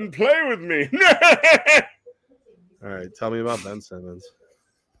and it wouldn't play with me. All right, tell me about Ben Simmons.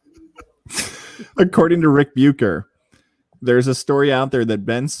 According to Rick Bucher, there's a story out there that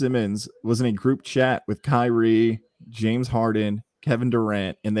Ben Simmons was in a group chat with Kyrie, James Harden, Kevin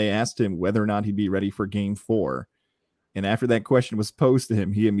Durant, and they asked him whether or not he'd be ready for Game 4. And after that question was posed to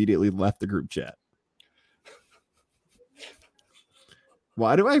him, he immediately left the group chat.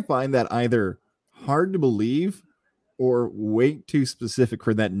 Why do I find that either hard to believe or way too specific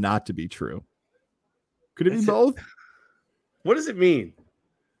for that not to be true? Could it be both? What does it mean?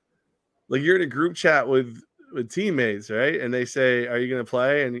 Like you're in a group chat with teammates, right? And they say, "Are you going to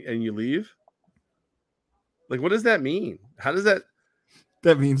play?" And you leave. Like, what does that mean? How does that?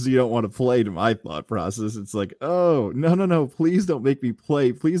 That means you don't want to play. To my thought process, it's like, oh no! Please don't make me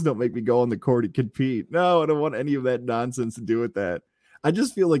play. Please don't make me go on the court and compete. No, I don't want any of that nonsense to do with that. I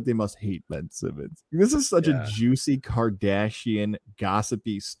just feel like they must hate Ben Simmons. This is such a juicy Kardashian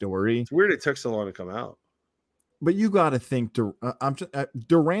gossipy story. It's weird it took so long to come out. But you got to think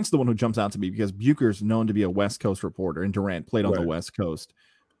Durant's the one who jumps out to me because Bucher's known to be a West Coast reporter, and Durant played on the West Coast.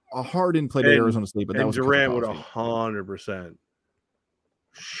 Harden played at Arizona State, but that was Durant would 100%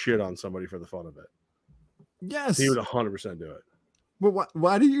 shit on somebody for the fun of it. Yes, he would 100% do it. But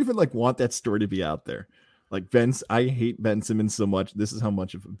why do you even want that story to be out there? Like I hate Ben Simmons so much. This is how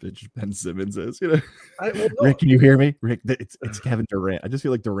much of a bitch Ben Simmons is. Rick, can you hear me? Rick, it's Kevin Durant. I just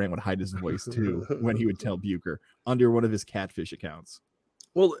feel like Durant would hide his voice too when he would tell Bucher under one of his catfish accounts.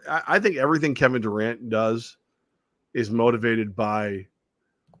 Well, I think everything Kevin Durant does is motivated by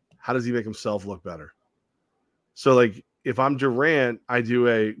how does he make himself look better. So, like, if I'm Durant, I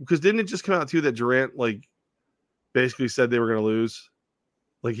do because didn't it just come out too that Durant basically said they were going to lose?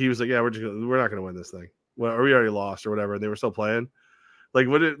 Like he was like, yeah, we're not going to win this thing. Well, or we already lost or whatever, and they were still playing.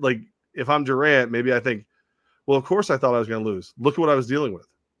 If I'm Durant, maybe I think, well, of course I thought I was going to lose. Look at what I was dealing with.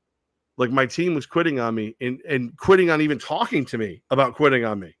 Like my team was quitting on me and quitting on even talking to me about quitting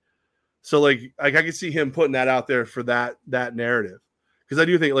on me. So I could see him putting that out there for that narrative. Because I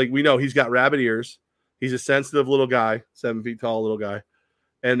do think we know he's got rabbit ears. He's a sensitive little guy, 7 feet tall little guy.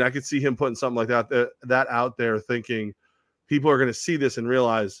 And I could see him putting something like that out there thinking people are going to see this and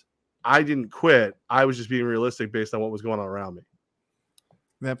realize I didn't quit. I was just being realistic based on what was going on around me.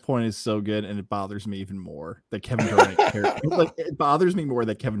 That point is so good, and it bothers me even more that Kevin Durant cares. Like, it bothers me more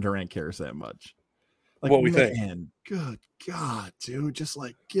that Kevin Durant cares that much. Like, what we man, think. good God, dude, just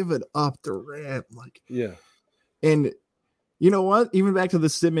like give it up, Durant. Like, Yeah. And you know what? Even back to the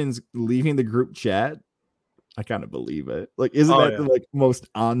Simmons leaving the group chat, I kind of believe it. Like, isn't that the like most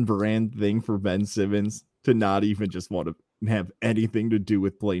on brand thing for Ben Simmons to not even just want to have anything to do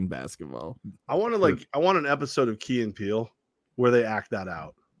with playing basketball? I want an episode of Key and Peele where they act that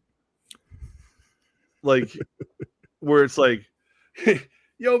out. Like, where it's like,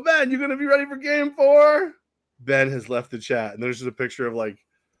 yo, Ben, you gonna be ready for game 4? Ben has left the chat, and there's just a picture of like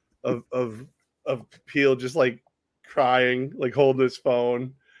of Peele just like crying, like holding his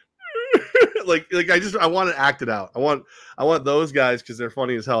phone. like I want to act it out. I want those guys, because they're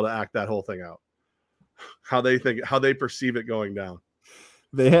funny as hell, to act that whole thing out. How they perceive it going down.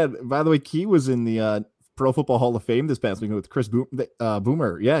 They had, by the way, Key was in the Pro Football Hall of Fame this past week with Chris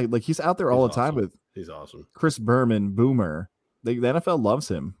Boomer. Yeah, like he's out there all the time with. He's awesome. Chris Berman, Boomer. The NFL loves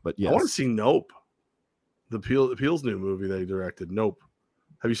him, but yes. I want to see Nope. The Peele's new movie they directed. Nope.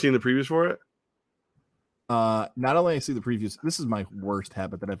 Have you seen the previews for it? Not only I see the previews, this is my worst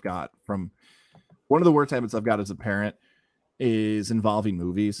habit that I've got from one of the worst habits I've got as a parent is involving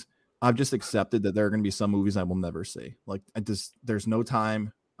movies. I've just accepted that there are going to be some movies I will never see. Like, there's no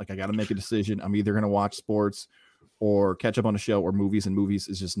time. Like, I got to make a decision. I'm either going to watch sports or catch up on a show or movies, and movies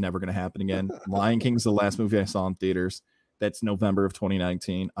is just never going to happen again. Lion King's the last movie I saw in theaters. That's November of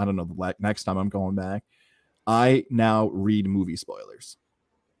 2019. I don't know the next time I'm going back. I now read movie spoilers.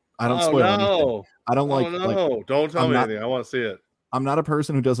 I don't spoil anything. I don't like. Don't tell me anything. I want to see it. I'm not a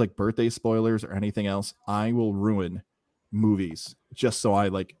person who does like birthday spoilers or anything else. I will ruin movies just so I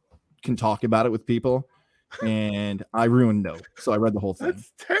like can talk about it with people. And I ruined Nope. So I read the whole thing.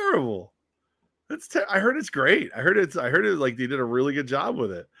 That's terrible. I heard it's great. I heard it like they did a really good job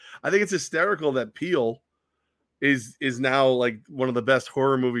with it. I think it's hysterical that Peele is now like one of the best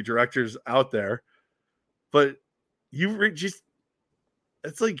horror movie directors out there. But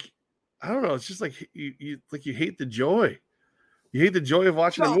it's like, I don't know. It's just like you hate the joy. You hate the joy of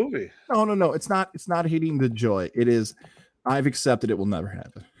watching a movie. No. It's not hating the joy. It is. I've accepted it will never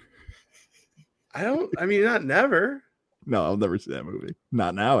happen. Not never. No, I'll never see that movie.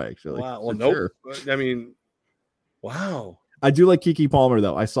 Not now, actually. Wow. Well, nope. Sure. I mean, wow. I do like Keke Palmer,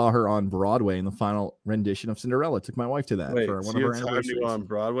 though. I saw her on Broadway in the final rendition of Cinderella. Took my wife to that for one of our anniversaries. You on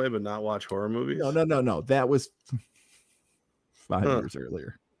Broadway, but not watch horror movies? No. That was 5 years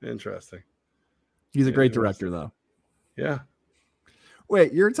earlier. Interesting. He's a great director, though. Yeah.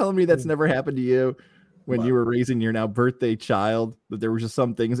 Wait, you're telling me that's never happened to you when you were raising your now birthday child, that there were just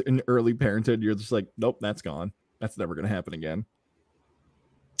some things in early parenthood you're just like, nope, that's gone. That's never going to happen again.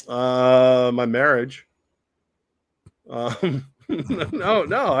 My marriage. No.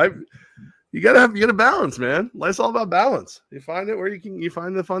 You gotta balance, man. Life's all about balance. You find it where you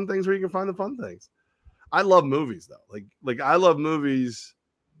find the fun things where you can find the fun things. I love movies though. Like I love movies.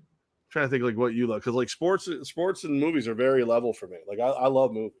 I'm trying to think like what you love, because like sports and movies are very level for me. Like I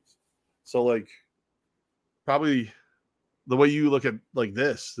love movies. So like probably the way you look at like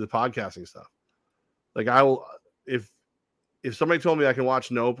this, the podcasting stuff. Like I will, if somebody told me I can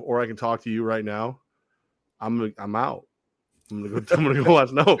watch Nope or I can talk to you right now, I'm out. I'm gonna go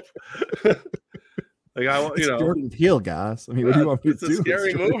watch Nope. Like Jordan Peele, guys. I mean, what do you want me to do? It's a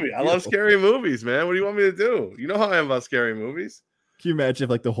scary movie. I love scary movies, man. What do you want me to do? You know how I am about scary movies. Can you imagine if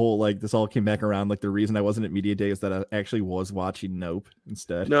like the whole like this all came back around? Like the reason I wasn't at media day is that I actually was watching Nope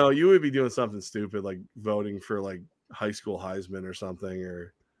instead. No, you would be doing something stupid like voting for like high school Heisman or something,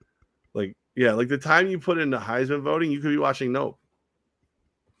 or like the time you put into Heisman voting, you could be watching Nope.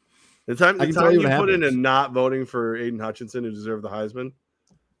 The time you put into not voting for Aiden Hutchinson, who deserved the Heisman,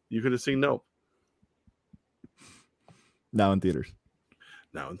 you could have seen Nope. Now in theaters.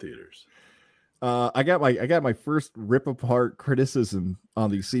 I got my first rip apart criticism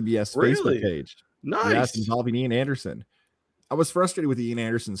on the CBS Facebook page. Nice. Yes, involving Ian Anderson. I was frustrated with the Ian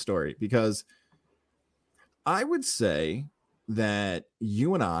Anderson story because I would say that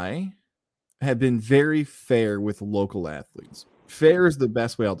you and I have been very fair with local athletes. Fair is the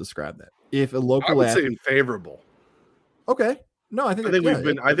best way I'll describe that. If a local athlete, say favorable. Okay. No, I think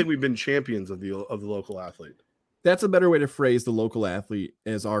we've been champions of the local athlete. That's a better way to phrase the local athlete,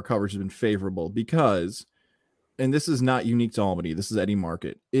 as our coverage has been favorable, because, and this is not unique to Albany, this is any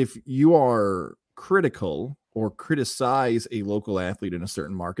market. If you are critical or criticize a local athlete in a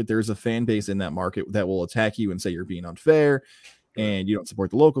certain market, there's a fan base in that market that will attack you and say you're being unfair and you don't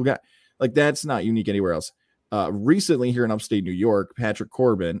support the local guy. Like, that's not unique anywhere else. Recently here in upstate New York, Patrick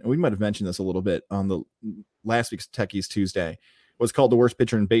Corbin, and we might have mentioned this a little bit on the last week's Techies Tuesday, was called the worst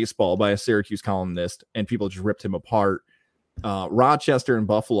pitcher in baseball by a Syracuse columnist, and people just ripped him apart. Rochester and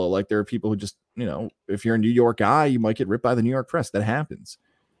Buffalo, like there are people who just, if you're a New York guy, you might get ripped by the New York press. That happens.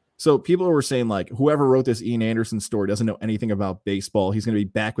 So people were saying like, whoever wrote this Ian Anderson story doesn't know anything about baseball. He's going to be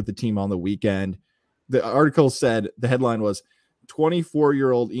back with the team on the weekend. The article said, the headline was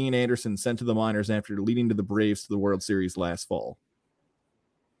 24-year-old Ian Anderson sent to the minors after leading to the Braves to the World Series last fall.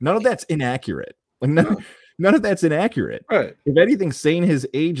 None of that's inaccurate. Like none of that's inaccurate. Right. If anything, saying his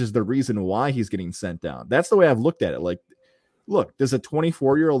age is the reason why he's getting sent down. That's the way I've looked at it. Like, look, does a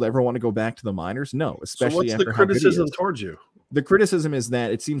 24-year-old ever want to go back to the minors? No, especially so what's after the criticism towards you? The criticism is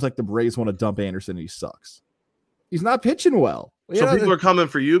that it seems like the Braves want to dump Anderson and he sucks. He's not pitching well. So people are coming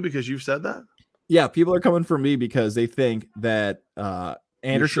for you because you've said that? Yeah, people are coming for me because they think that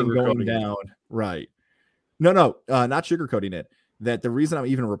Anderson going down. Right. No, not sugarcoating it. That the reason I'm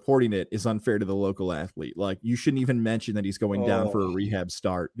even reporting it is unfair to the local athlete. Like, you shouldn't even mention that he's going down for a rehab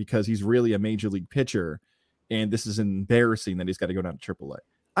start because he's really a major league pitcher. And this is embarrassing that he's got to go down to AAA.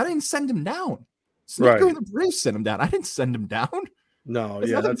 I didn't send him down. Snitker and the Braves sent him down. I didn't send him down. No,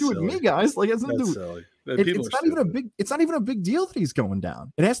 it's nothing to do with me, guys. Like, it's nothing silly. It's not even a big deal that he's going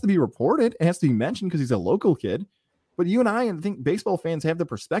down. It has to be reported. It has to be mentioned because he's a local kid. But you and I think baseball fans have the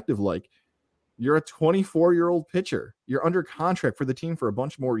perspective like, you're a 24-year-old pitcher. You're under contract for the team for a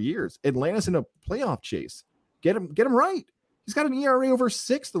bunch more years. Atlanta's in a playoff chase. Get him right. He's got an ERA over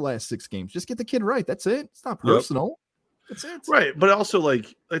 6 the last 6 games. Just get the kid right. That's it. It's not personal. That's it. Right. But also,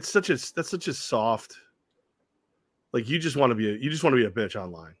 like, that's such a soft, like, you just want to be a bitch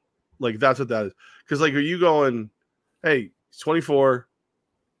online. Like, that's what that is. Because, like, are you going, hey, he's 24.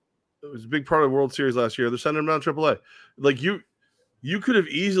 It was a big part of the World Series last year. They're sending him down to AAA. Like, you could have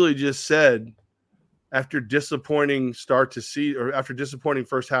easily just said, after disappointing start to see, or after disappointing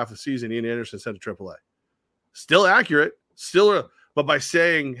first half of the season, Ian Anderson sent to AAA. Still accurate, but by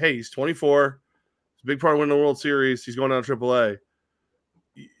saying, hey, he's 24, it's a big part of winning the World Series, he's going down to AAA,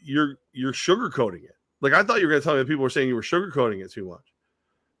 you're sugarcoating it. Like, I thought you were going to tell me that people were saying you were sugarcoating it too much.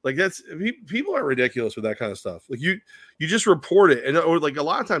 Like, people are ridiculous with that kind of stuff. Like, you just report it, or like a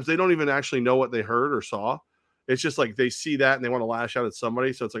lot of times they don't even actually know what they heard or saw. It's just like they see that and they want to lash out at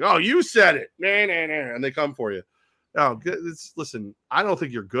somebody. So it's like, oh, you said it. Nah, and they come for you. No, listen, I don't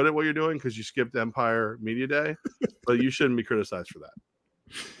think you're good at what you're doing because you skipped Empire Media Day, but you shouldn't be criticized for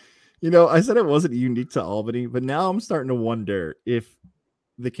that. I said it wasn't unique to Albany, but now I'm starting to wonder if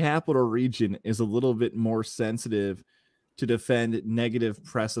the capital region is a little bit more sensitive to defend negative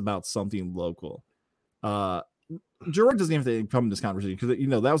press about something local. Gerard doesn't have to come in this conversation because,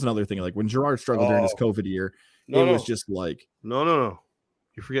 that was another thing. Like, when Gerard struggled during his COVID year, was just like, no.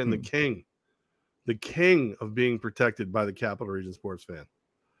 You're forgetting the king of being protected by the Capital Region sports fan,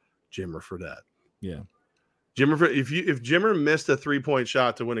 Jimmer Fredette. Yeah. Jimmer, if Jimmer missed a 3-point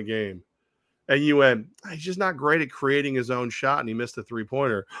shot to win a game and you went, he's just not great at creating his own shot and he missed a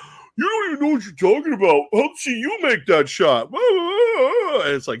 3-pointer. You don't even know what you're talking about. I'll see you make that shot.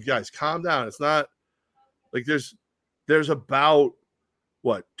 And it's like, guys, calm down. It's not like there's about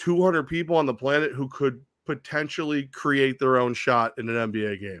 200 people on the planet who could potentially create their own shot in an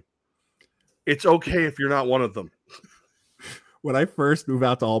NBA game. It's okay if you're not one of them. When I first moved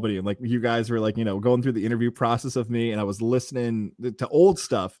out to Albany, and like you guys were like, going through the interview process of me, and I was listening to old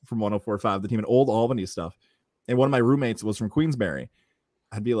stuff from 104.5, the team, and old Albany stuff. And one of my roommates was from Queensbury.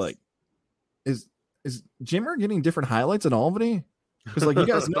 I'd be like, is Jimmer getting different highlights in Albany? Because, like, you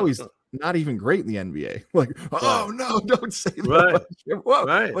guys know he's not even great in the NBA. Like, oh no, don't say that. Whoa.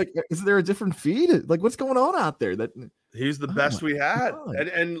 Right. Like, is there a different feed? Like, what's going on out there? That he's the best we had.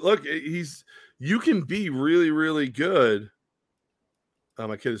 And look, you can be really, really good.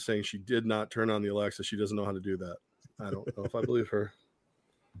 My kid is saying she did not turn on the Alexa. She doesn't know how to do that. I don't know if I believe her.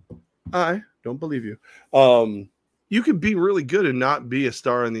 I don't believe you. You can be really good and not be a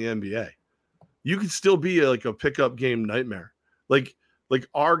star in the NBA. You could still be a pickup game nightmare. Like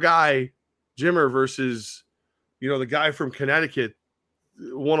our guy Jimmer versus, the guy from Connecticut,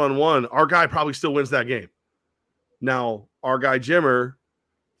 one-on-one, our guy probably still wins that game. Now, our guy Jimmer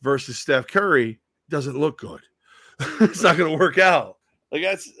versus Steph Curry doesn't look good. It's not going to work out. Like,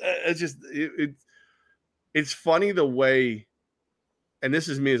 it's funny the way, and this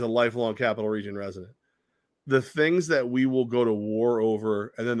is me as a lifelong Capital Region resident, the things that we will go to war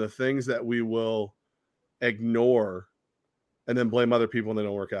over, and then the things that we will ignore and then blame other people when they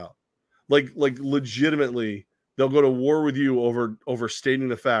don't work out. Like legitimately, they'll go to war with you over stating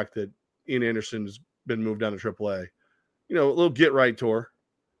the fact that Ian Anderson's been moved down to AAA. A little get right tour.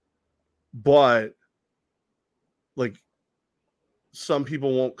 But like, some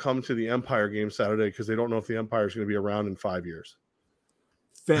people won't come to the Empire game Saturday because they don't know if the Empire is going to be around in 5 years.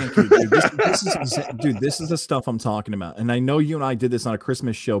 Thank you, dude. This is the stuff I'm talking about. And I know you and I did this on a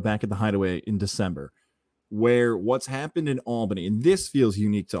Christmas show back at the Hideaway in December, where what's happened in Albany, and this feels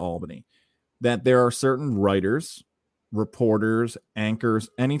unique to Albany, that there are certain writers, reporters, anchors,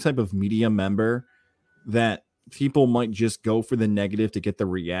 any type of media member that people might just go for the negative to get the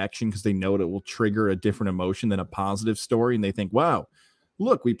reaction because they know it will trigger a different emotion than a positive story. And they think, wow,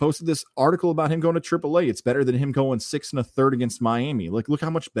 look, we posted this article about him going to AAA. It's better than him going 6 1/3 against Miami. Like, look how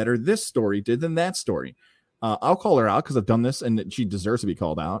much better this story did than that story. I'll call her out because I've done this and she deserves to be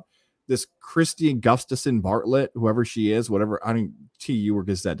called out. This Christy Gustafson Bartlett, whoever she is, whatever, I mean, TU or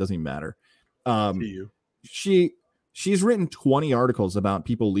Gazette, doesn't even matter. She's written 20 articles about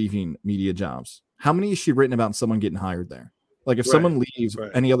people leaving media jobs. How many has she written about someone getting hired there? Like if someone leaves,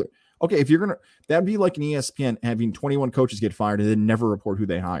 any other, okay, if you're going to, that'd be like an ESPN having 21 coaches get fired and then never report who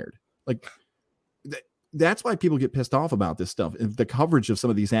they hired. Like that's why people get pissed off about this stuff. The coverage of some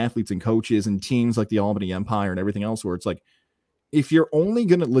of these athletes and coaches and teams like the Albany Empire and everything else, where it's like, if you're only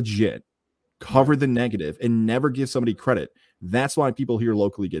going to legit cover the negative and never give somebody credit, that's why people here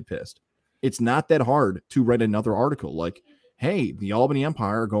locally get pissed. It's not that hard to write another article like, hey, the Albany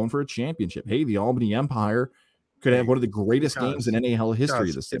Empire are going for a championship. Hey, the Albany Empire could have one of the greatest games in NAL history.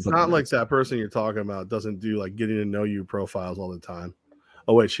 It's not like that person you're talking about doesn't do like getting to know you profiles all the time.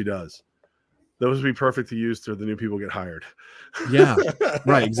 Oh, wait, she does. Those would be perfect to use to the new people get hired. Yeah,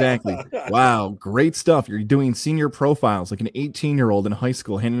 right, exactly. Wow, great stuff. You're doing senior profiles like an 18-year-old in high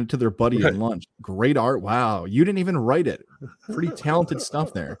school handing it to their buddy at lunch. Great art. Wow, you didn't even write it. Pretty talented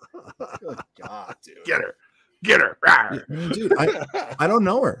stuff there. Good God, dude. Get her. Yeah, dude, I don't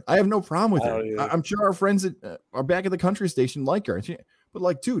know her. I have no problem with her. I'm sure our friends that are back at the country station like her. But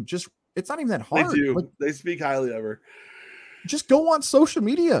like, dude, just it's not even that hard. They do. Like, they speak highly of her. Just go on social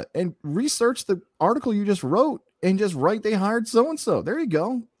media and research the article you just wrote and just write they hired so-and-so. There you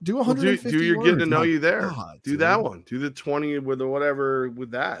go. Do 150 do your getting to know you there. God, do that one. Do the 20 with the whatever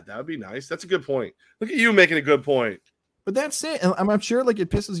with that. That would be nice. That's a good point. Look at you making a good point. But that's it. And I'm sure like it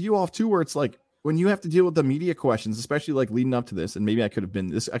pisses you off too, where it's like when you have to deal with the media questions, especially like leading up to this, and maybe I could have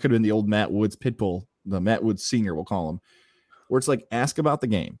been the old Matt Woods Pitbull, the Matt Woods Senior, we'll call him, where it's like, ask about the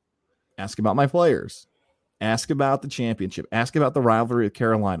game, ask about my players, ask about the championship, ask about the rivalry with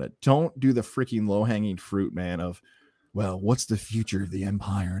Carolina. Don't do the freaking low-hanging fruit, man, of, well, what's the future of the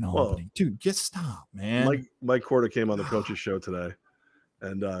Empire and Albany? Dude, just stop, man. Mike Korda came on the coach's show today,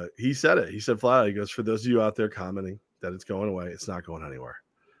 and he said it. He said flat out, he goes, for those of you out there commenting that it's going away, it's not going anywhere.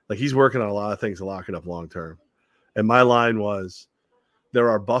 Like, he's working on a lot of things to lock it up long term. And my line was, there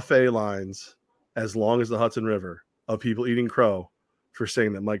are buffet lines as long as the Hudson River of people eating crow for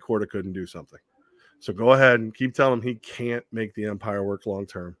saying that Mike Korda couldn't do something. So go ahead and keep telling him he can't make the Empire work long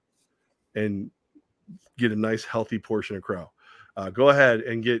term and get a nice, healthy portion of crow. Go ahead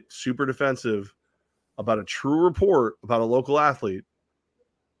and get super defensive about a true report about a local athlete,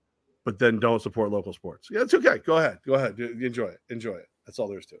 but then don't support local sports. Yeah, it's okay. Go ahead. Enjoy it. That's all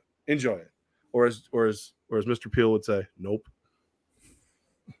there is to it. Enjoy it. Or as Mr. Peel would say, nope.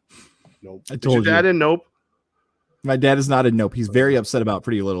 I told you. Your dad in Nope? My dad is not in Nope. He's very upset about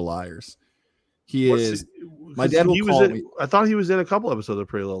Pretty Little Liars. My dad will call me. I thought he was in a couple episodes of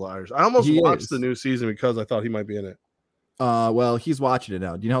Pretty Little Liars. I almost watched the new season because I thought he might be in it. Well, he's watching it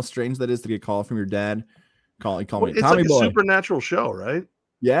now. Do you know how strange that is to get a call from your dad? Call me. It's Tommy like Boy. a supernatural show, right?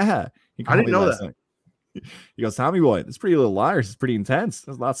 Yeah. I didn't know that. Night. He goes, Tommy Boy, this Pretty Little Liars is pretty intense.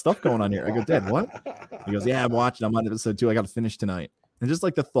 There's a lot of stuff going on here. I go, Dad, what? He goes, yeah, I'm watching. I'm on episode 2. I got to finish tonight. And just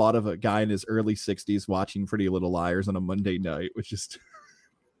like the thought of a guy in his early 60s watching Pretty Little Liars on a Monday night, which is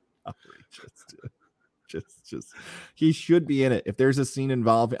just he should be in it. If there's a scene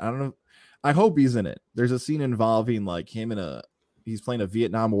involving, I don't know, I hope he's in it. There's a scene involving like him and he's playing a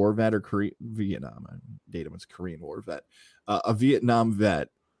Vietnam War vet or Vietnam. I date him as a Korean War vet, a Vietnam vet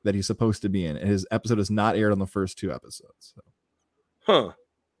that he's supposed to be in. And his episode is not aired on the first 2 episodes. So. Huh.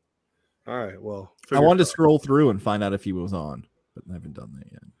 All right. Well, I wanted to scroll through and find out if he was on, but I haven't done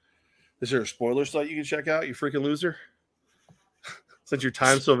that yet. Is there a spoiler site you can check out, you freaking loser? Since your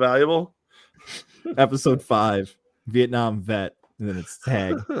time's so valuable. Episode 5, Vietnam vet, and then it's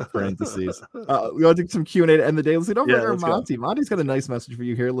tag parentheses. We want to do some Q&A to end the day. Let's see. Don't forget Monty. Monty's got a nice message for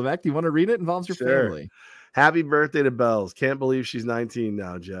you here. Levack, do you want to read it? It involves your family. Happy birthday to Bells. Can't believe she's 19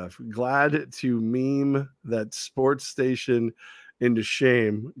 now, Jeff. Glad to meme that sports station into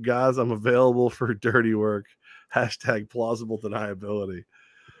shame. Guys, I'm available for dirty work. # plausible deniability.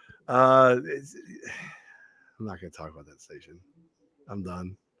 I'm not going to talk about that station. I'm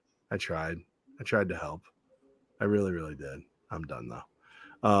done. I tried to help. I really, really did. I'm done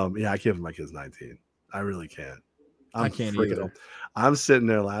though. Yeah, I can't have my kids 19. I really can't. I can't either. I'm sitting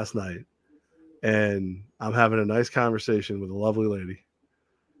there last night and I'm having a nice conversation with a lovely lady.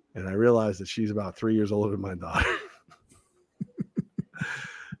 And I realized that she's about 3 years older than my daughter.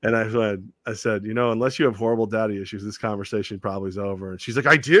 And I said, unless you have horrible daddy issues, this conversation probably is over. And she's like,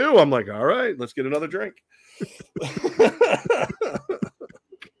 I do. I'm like, all right, let's get another drink.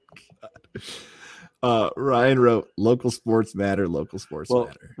 Ryan wrote local sports matter,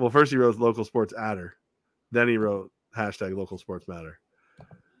 matter. Well, first he wrote local sports adder. Then he wrote hashtag local sports matter.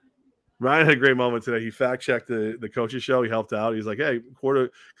 Ryan had a great moment today. He fact checked the coaches show. He helped out. He's like, hey,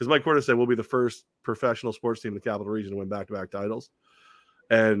 because Mike Corda said we'll be the first professional sports team in the Capital Region to win back-to-back titles.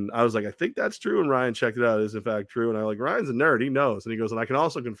 And I was like, I think that's true. And Ryan checked it out. It is in fact true. And I like, Ryan's a nerd. He knows. And he goes, and I can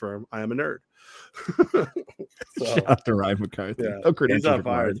also confirm I am a nerd. Shout out to Ryan McCarthy. Yeah, he's on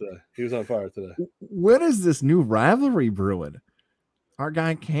fire today. He was on fire today. What is this new rivalry brewing? Our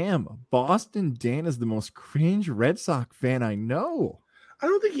guy Cam, Boston Dan is the most cringe Red Sox fan I know. I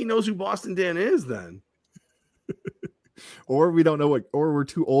don't think he knows who Boston Dan is then. Or we don't know or we're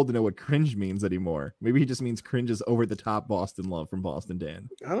too old to know what cringe means anymore. Maybe he just means cringe is over the top Boston love from Boston Dan.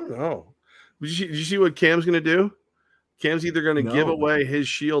 I don't know. Did you see what Cam's going to do? Cam's either going to give away his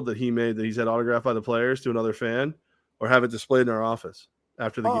shield that he made that he's had autographed by the players to another fan or have it displayed in our office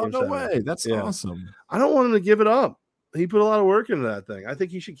after the game. No way. That's awesome. I don't want him to give it up. He put a lot of work into that thing. I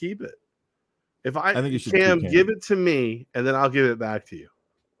think he should keep it. I think you should give it to me and then I'll give it back to you.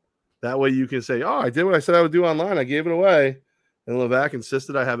 That way you can say, I did what I said I would do online. I gave it away. And Levack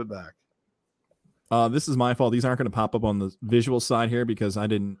insisted I have it back. This is my fault. These aren't going to pop up on the visual side here because I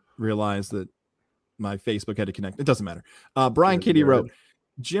didn't realize that my Facebook had to connect. It doesn't matter. Brian Kitty wrote,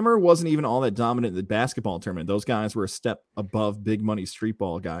 Jimmer wasn't even all that dominant in the basketball tournament. Those guys were a step above big money street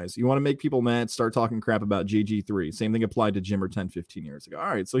ball guys. You want to make people mad, start talking crap about JG3. Same thing applied to Jimmer 10, 15 years ago. All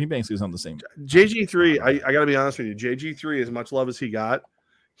right, so he basically is on the same. JG3, I got to be honest with you. JG3, as much love as he got,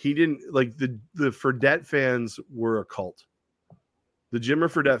 he didn't like the Fredette fans were a cult. The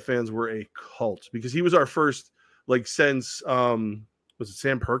Jimmer Fredette fans were a cult because he was our first, since was it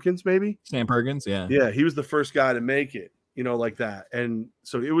Sam Perkins, maybe? Sam Perkins, yeah. Yeah, he was the first guy to make it, like that. And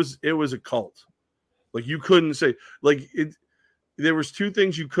so it was a cult. Like you couldn't say there was two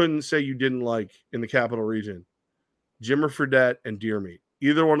things you couldn't say you didn't like in the Capital Region. Jimmer Fredette and deer meat.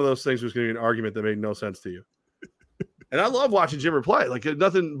 Either one of those things was going to be an argument that made no sense to you. And I love watching Jimmer play.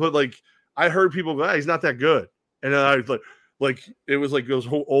 Nothing but I heard people go, he's not that good. And then I was like it was like those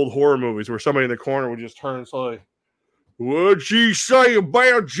old horror movies where somebody in the corner would just turn and say, what'd she say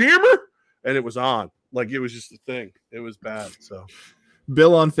about Jimmer? And it was on. It was just a thing. It was bad. So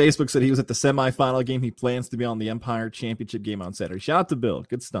Bill on Facebook said he was at the semifinal game. He plans to be on the Empire Championship game on Saturday. Shout out to Bill.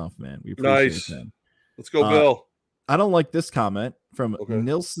 Good stuff, man. We appreciate it, man. Let's go, Bill. I don't like this comment from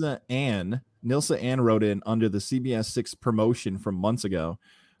Nilsa Ann. Nilsa Ann wrote in under the CBS 6 promotion from months ago.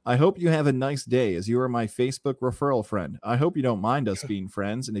 I hope you have a nice day as you are my Facebook referral friend. I hope you don't mind us being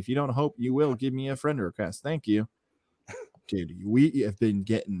friends. And if you don't hope you will, give me a friend request. Thank you. Dude, we have been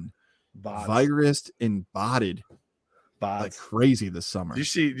getting virused and botted like crazy this summer.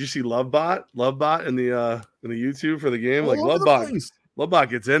 Did you see Lovebot in the YouTube for the game? Lovebot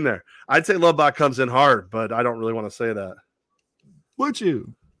gets in there. I'd say Lovebot comes in hard, but I don't really want to say that. Blue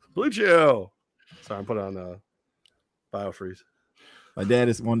Chew. Sorry, I'm putting on BioFreeze. My dad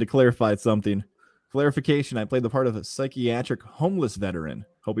is wanted to clarify something. Clarification, I played the part of a psychiatric homeless veteran,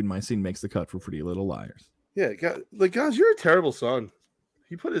 hoping my scene makes the cut for Pretty Little Liars. Yeah, guys, you're a terrible son.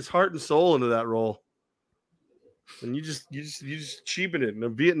 He put his heart and soul into that role. And you just cheapened it. And a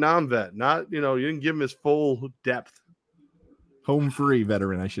Vietnam vet, not, you didn't give him his full depth. Home free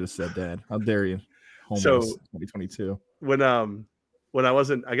veteran, I should have said, Dad. How dare you? Homeless 2022. When I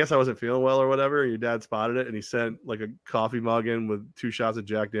wasn't feeling well or whatever, your dad spotted it and he sent a coffee mug in with 2 shots of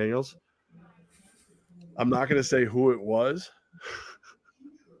Jack Daniels. I'm not going to say who it was,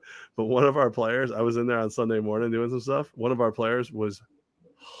 but one of our players, I was in there on Sunday morning doing some stuff. One of our players was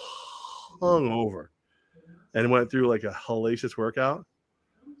hungover and went through a hellacious workout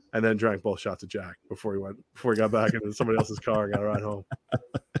and then drank both shots of Jack before he got back into somebody else's car and got a ride home.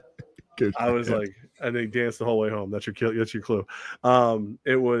 Good. I was and they danced the whole way home. That's your clue.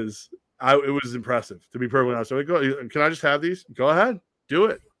 It was impressive, to be perfectly honest. So can I just have these? Go ahead, do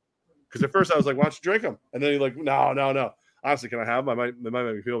it. Because at first I was like, why don't you drink them? And then you're like, no. Honestly, can I have them? They might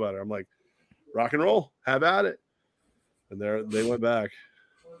make me feel better. I'm like, rock and roll, have at it. And they went back.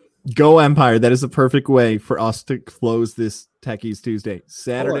 Go Empire. That is a perfect way for us to close this Techies Tuesday.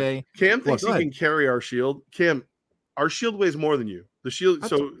 Saturday. Cam thinks he can carry our shield. Cam, our shield weighs more than you. The shield.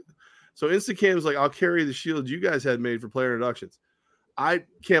 So Instacam's like, I'll carry the shield you guys had made for player introductions.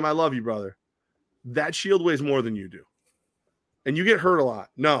 Cam, I love you, brother. That shield weighs more than you do. and you get hurt a lot.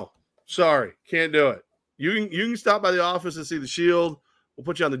 No, sorry, can't do it. You can stop by the office and see the shield. We'll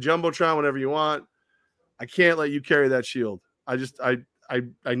put you on the Jumbotron whenever you want. I can't let you carry that shield. I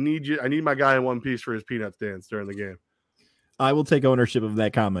need you. I need my guy in one piece for his peanuts dance during the game. I will take ownership of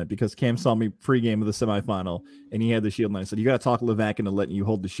that comment because Cam saw me pregame of the semifinal and he had the shield and I said, you got to talk Levack into letting you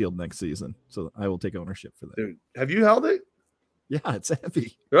hold the shield next season. So I will take ownership for that. Dude, have you held it? Yeah, it's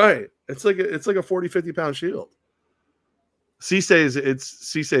heavy. Right. It's like a 40, 50 pound shield. Cisse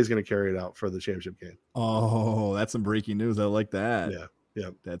is going to carry it out for the championship game. Oh, that's some breaking news. I like that. Yeah.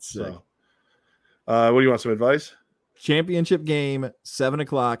 That's sick. So, what do you want? Some advice? Championship game,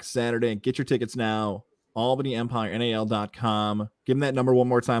 7:00 Saturday. Get your tickets now. AlbanyEmpireNAL.com. Give them that number one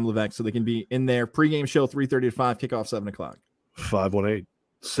more time, Levack, so they can be in there. Pre-game show 3:30 to 5, kickoff 7:00.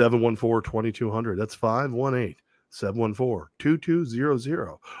 518-714-2200. That's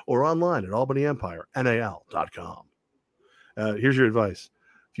 518-714-2200 or online at AlbanyEmpireNAL.com. Here's your advice.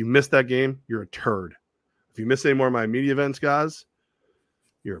 If you miss that game, you're a turd. If you miss any more of my media events, guys,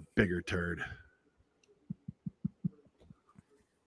 you're a bigger turd.